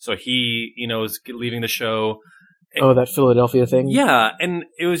elsewhere. So he, is leaving the show. Oh, that Philadelphia thing? Yeah. And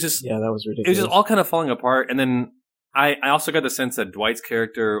it was just... Yeah, that was ridiculous. It was just all kind of falling apart. And then I also got the sense that Dwight's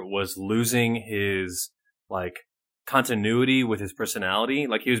character was losing his, like, continuity with his personality.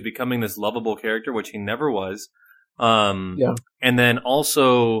 Like, he was becoming this lovable character, which he never was. Yeah. And then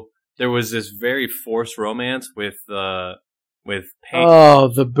also, there was this very forced romance with Peyton.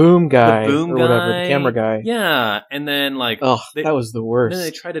 Oh, the boom guy. The camera guy. Yeah. And then that was the worst. Then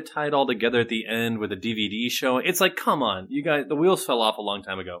they tried to tie it all together at the end with a DVD show. It's like, come on, you guys, the wheels fell off a long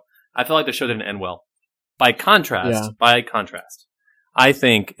time ago. I feel like the show didn't end well. By contrast, I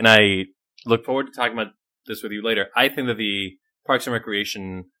think, and I look forward to talking about this with you later, I think that the Parks and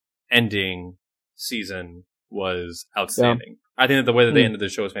Recreation ending season was outstanding. Yeah. I think that the way that they ended the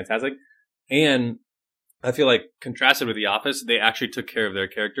show was fantastic. And I feel like contrasted with The Office, they actually took care of their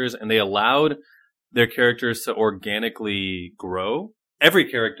characters and they allowed their characters to organically grow. Every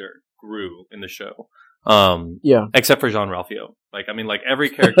character grew in the show. Except for Jean-Ralphio. Every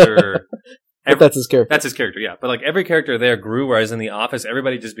character... that's his character. That's his character, yeah. But every character there grew, whereas in The Office,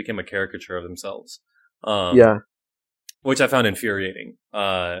 everybody just became a caricature of themselves. Which I found infuriating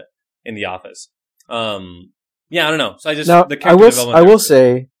in The Office. I don't know. So I will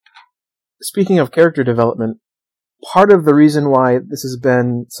say, speaking of character development, part of the reason why this has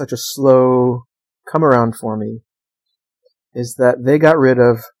been such a slow come around for me is that they got rid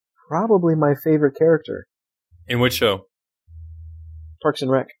of probably my favorite character. In which show? Parks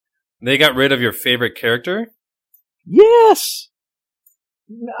and Rec. They got rid of your favorite character? Yes!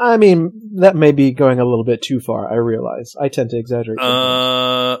 I mean, that may be going a little bit too far, I realize. I tend to exaggerate.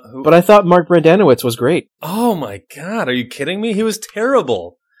 But I thought Mark Brendanawicz was great. Oh my god, are you kidding me? He was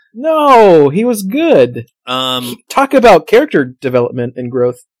terrible. No, he was good. Talk about character development and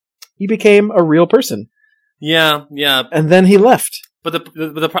growth. He became a real person. Yeah. And then he left. But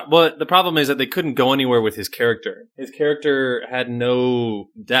the problem is that they couldn't go anywhere with his character. His character had no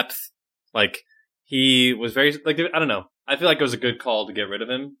depth. Like, he was very, I don't know. I feel like it was a good call to get rid of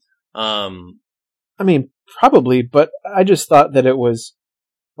him. I mean, probably, but I just thought that it was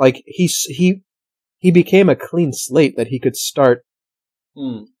like he became a clean slate that he could start.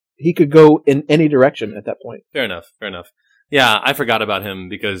 He could go in any direction at that point. Fair enough. Yeah, I forgot about him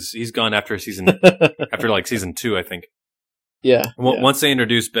because he's gone after season 2, I think. Yeah. Once they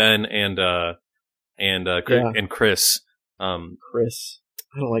introduced Ben and Chris. Chris,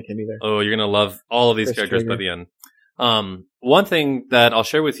 I don't like him either. Oh, you're gonna love all of these characters by the end. One thing that I'll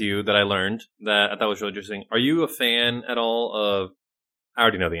share with you that I learned that I thought was really interesting. Are you a fan at all of? I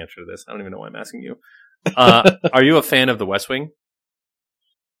already know the answer to this. I don't even know why I'm asking you. Are you a fan of The West Wing?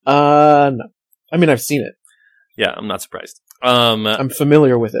 No. I mean, I've seen it. Yeah, I'm not surprised. I'm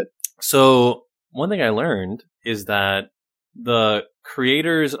familiar with it. So one thing I learned is that the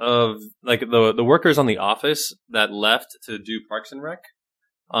creators of like the workers on The Office that left to do Parks and Rec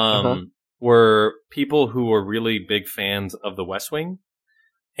were people who were really big fans of The West Wing.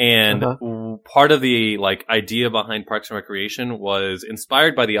 And part of the like idea behind Parks and Recreation was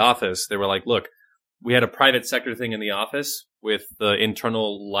inspired by The Office. They were like, look, we had a private sector thing in The Office with the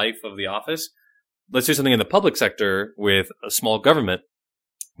internal life of The Office. Let's do something in the public sector with a small government.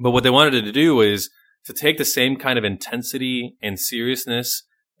 But what they wanted to do is to take the same kind of intensity and seriousness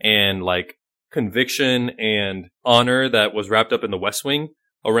and like conviction and honor that was wrapped up in The West Wing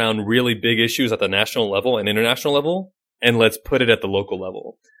around really big issues at the national level and international level, and let's put it at the local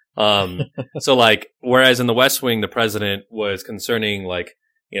level. So like, whereas in The West Wing, the president was concerning like,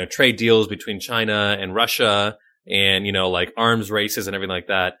 trade deals between China and Russia and, like arms races and everything like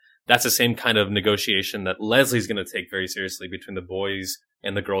that. That's the same kind of negotiation that Leslie's going to take very seriously between the boys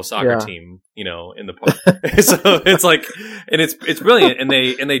and the girls soccer team, in the park. So it's like, and it's brilliant. And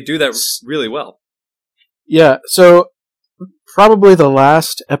they do that really well. Yeah. So probably the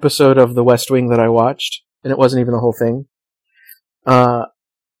last episode of The West Wing that I watched, and it wasn't even the whole thing,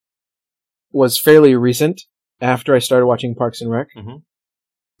 was fairly recent after I started watching Parks and Rec. Mm-hmm.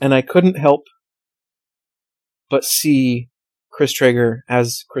 And I couldn't help but see Chris Traeger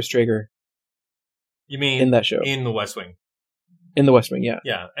as Chris Traeger. You mean in that show? In The West Wing. In The West Wing, yeah.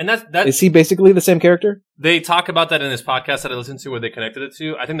 Yeah. And that's is he basically the same character? They talk about that in this podcast that I listened to where they connected it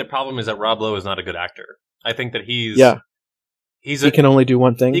to. I think the problem is that Rob Lowe is not a good actor. I think that he can only do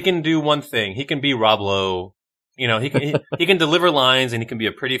one thing. He can do one thing. He can be Rob Lowe. He can deliver lines and he can be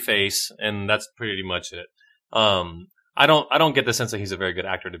a pretty face, and that's pretty much it. I don't get the sense that he's a very good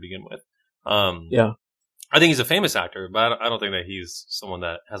actor to begin with. Yeah. I think he's a famous actor, but I don't think that he's someone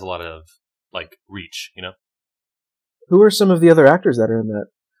that has a lot of like reach, Who are some of the other actors that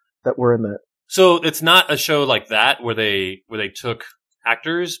were in that? So it's not a show like that where they took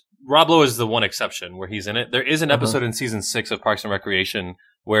actors. Rob Lowe is the one exception where he's in it. There is an episode in season 6 of Parks and Recreation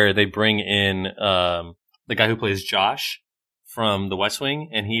where they bring in the guy who plays Josh from The West Wing,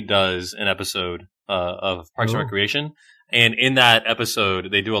 and he does an episode of Parks and Recreation. And in that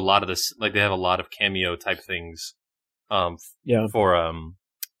episode, they do a lot of this, like they have a lot of cameo type things, for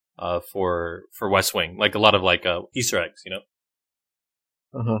West Wing, like a lot of like Easter eggs,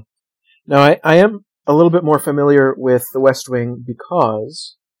 Now I am a little bit more familiar with The West Wing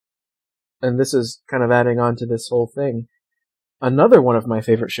because, and this is kind of adding on to this whole thing, another one of my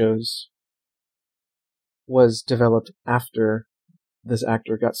favorite shows was developed after this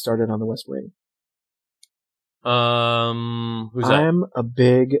actor got started on The West Wing. Who's that? I'm a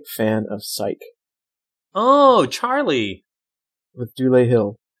big fan of Psych. Oh, Charlie. With Dule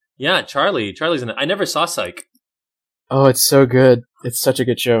Hill. Yeah, Charlie's in it. I never saw Psych. Oh, it's so good. It's such a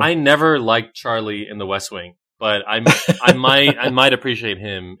good show. I never liked Charlie in The West Wing, but I might appreciate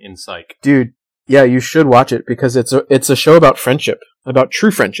him in Psych. Dude, yeah, you should watch it because it's a show about friendship, about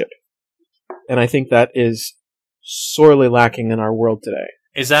true friendship. And I think that is sorely lacking in our world today.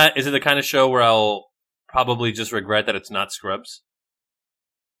 Is it the kind of show where I'll probably just regret that it's not Scrubs?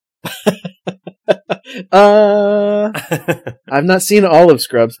 I've not seen all of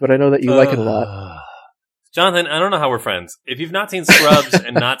Scrubs, but I know that you like it a lot. Jonathan, I don't know how we're friends. If you've not seen Scrubs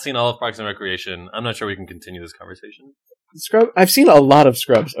and not seen all of Parks and Recreation, I'm not sure we can continue this conversation. I've seen a lot of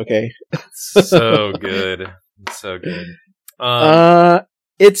Scrubs, okay? So good. So good.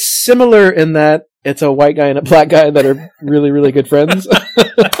 It's similar in that it's a white guy and a black guy that are really, really good friends.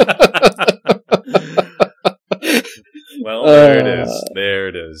 Well, there it is. There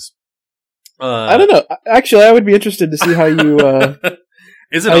it is. I don't know. Actually, I would be interested to see how you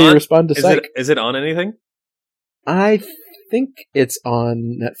you respond to Psych. Is it on anything? I think it's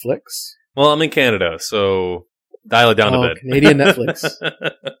on Netflix. Well, I'm in Canada, so dial it down a bit. Canadian Netflix.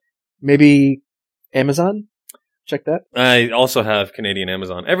 Maybe Amazon? Check that. I also have Canadian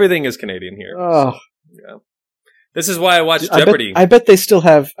Amazon. Everything is Canadian here. Oh. Yeah. This is why I watch Jeopardy. I bet they still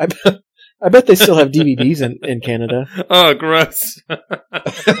have. I bet they still have DVDs in Canada. Oh, gross!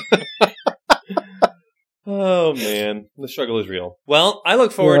 Oh man, the struggle is real. Well, I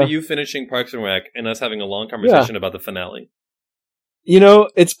look forward to you finishing Parks and Rec and us having a long conversation about the finale. You know,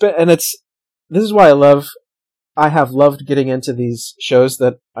 this is why I have loved getting into these shows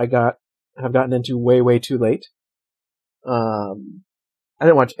that I have gotten into way, way too late. I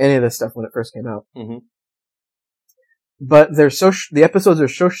didn't watch any of this stuff when it first came out. Mm-hmm. But the episodes are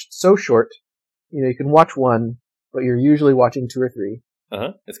so short. You know, you can watch one, but you're usually watching 2 or 3.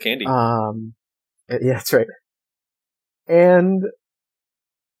 It's candy. Yeah, that's right. And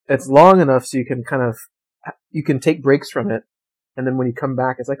it's long enough so you can take breaks from it. And then when you come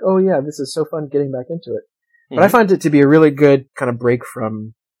back, it's like, oh yeah, this is so fun getting back into it. Mm-hmm. But I find it to be a really good kind of break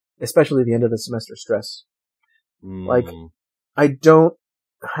from, especially the end of the semester stress. Like, I don't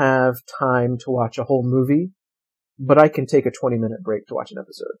have time to watch a whole movie, but I can take a 20-minute break to watch an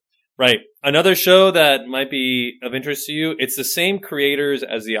episode. Right. Another show that might be of interest to you, it's the same creators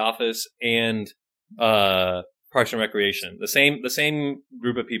as The Office and Parks and Recreation. The same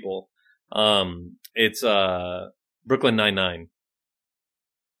group of people. It's Brooklyn Nine-Nine.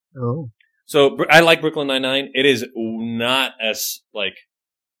 Oh. So I like Brooklyn Nine-Nine. It is not as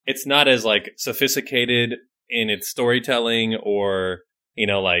sophisticated in its storytelling or, you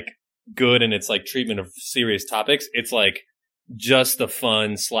know, like good in its like treatment of serious topics. It's like just the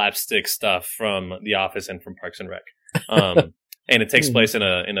fun slapstick stuff from The Office and from Parks and Rec. And it takes place in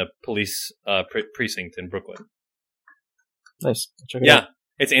a police precinct in Brooklyn. Nice. Check it out.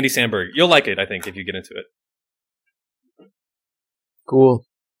 It's Andy Samberg. You'll like it, I think, if you get into it. Cool.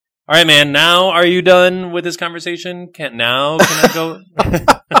 All right, man. Now, are you done with this conversation? Can I go?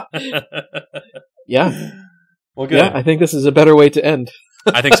 Yeah. Well, good. Yeah, I think this is a better way to end.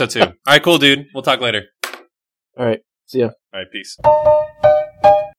 I think so, too. All right, cool, dude. We'll talk later. All right. See ya. All right, peace.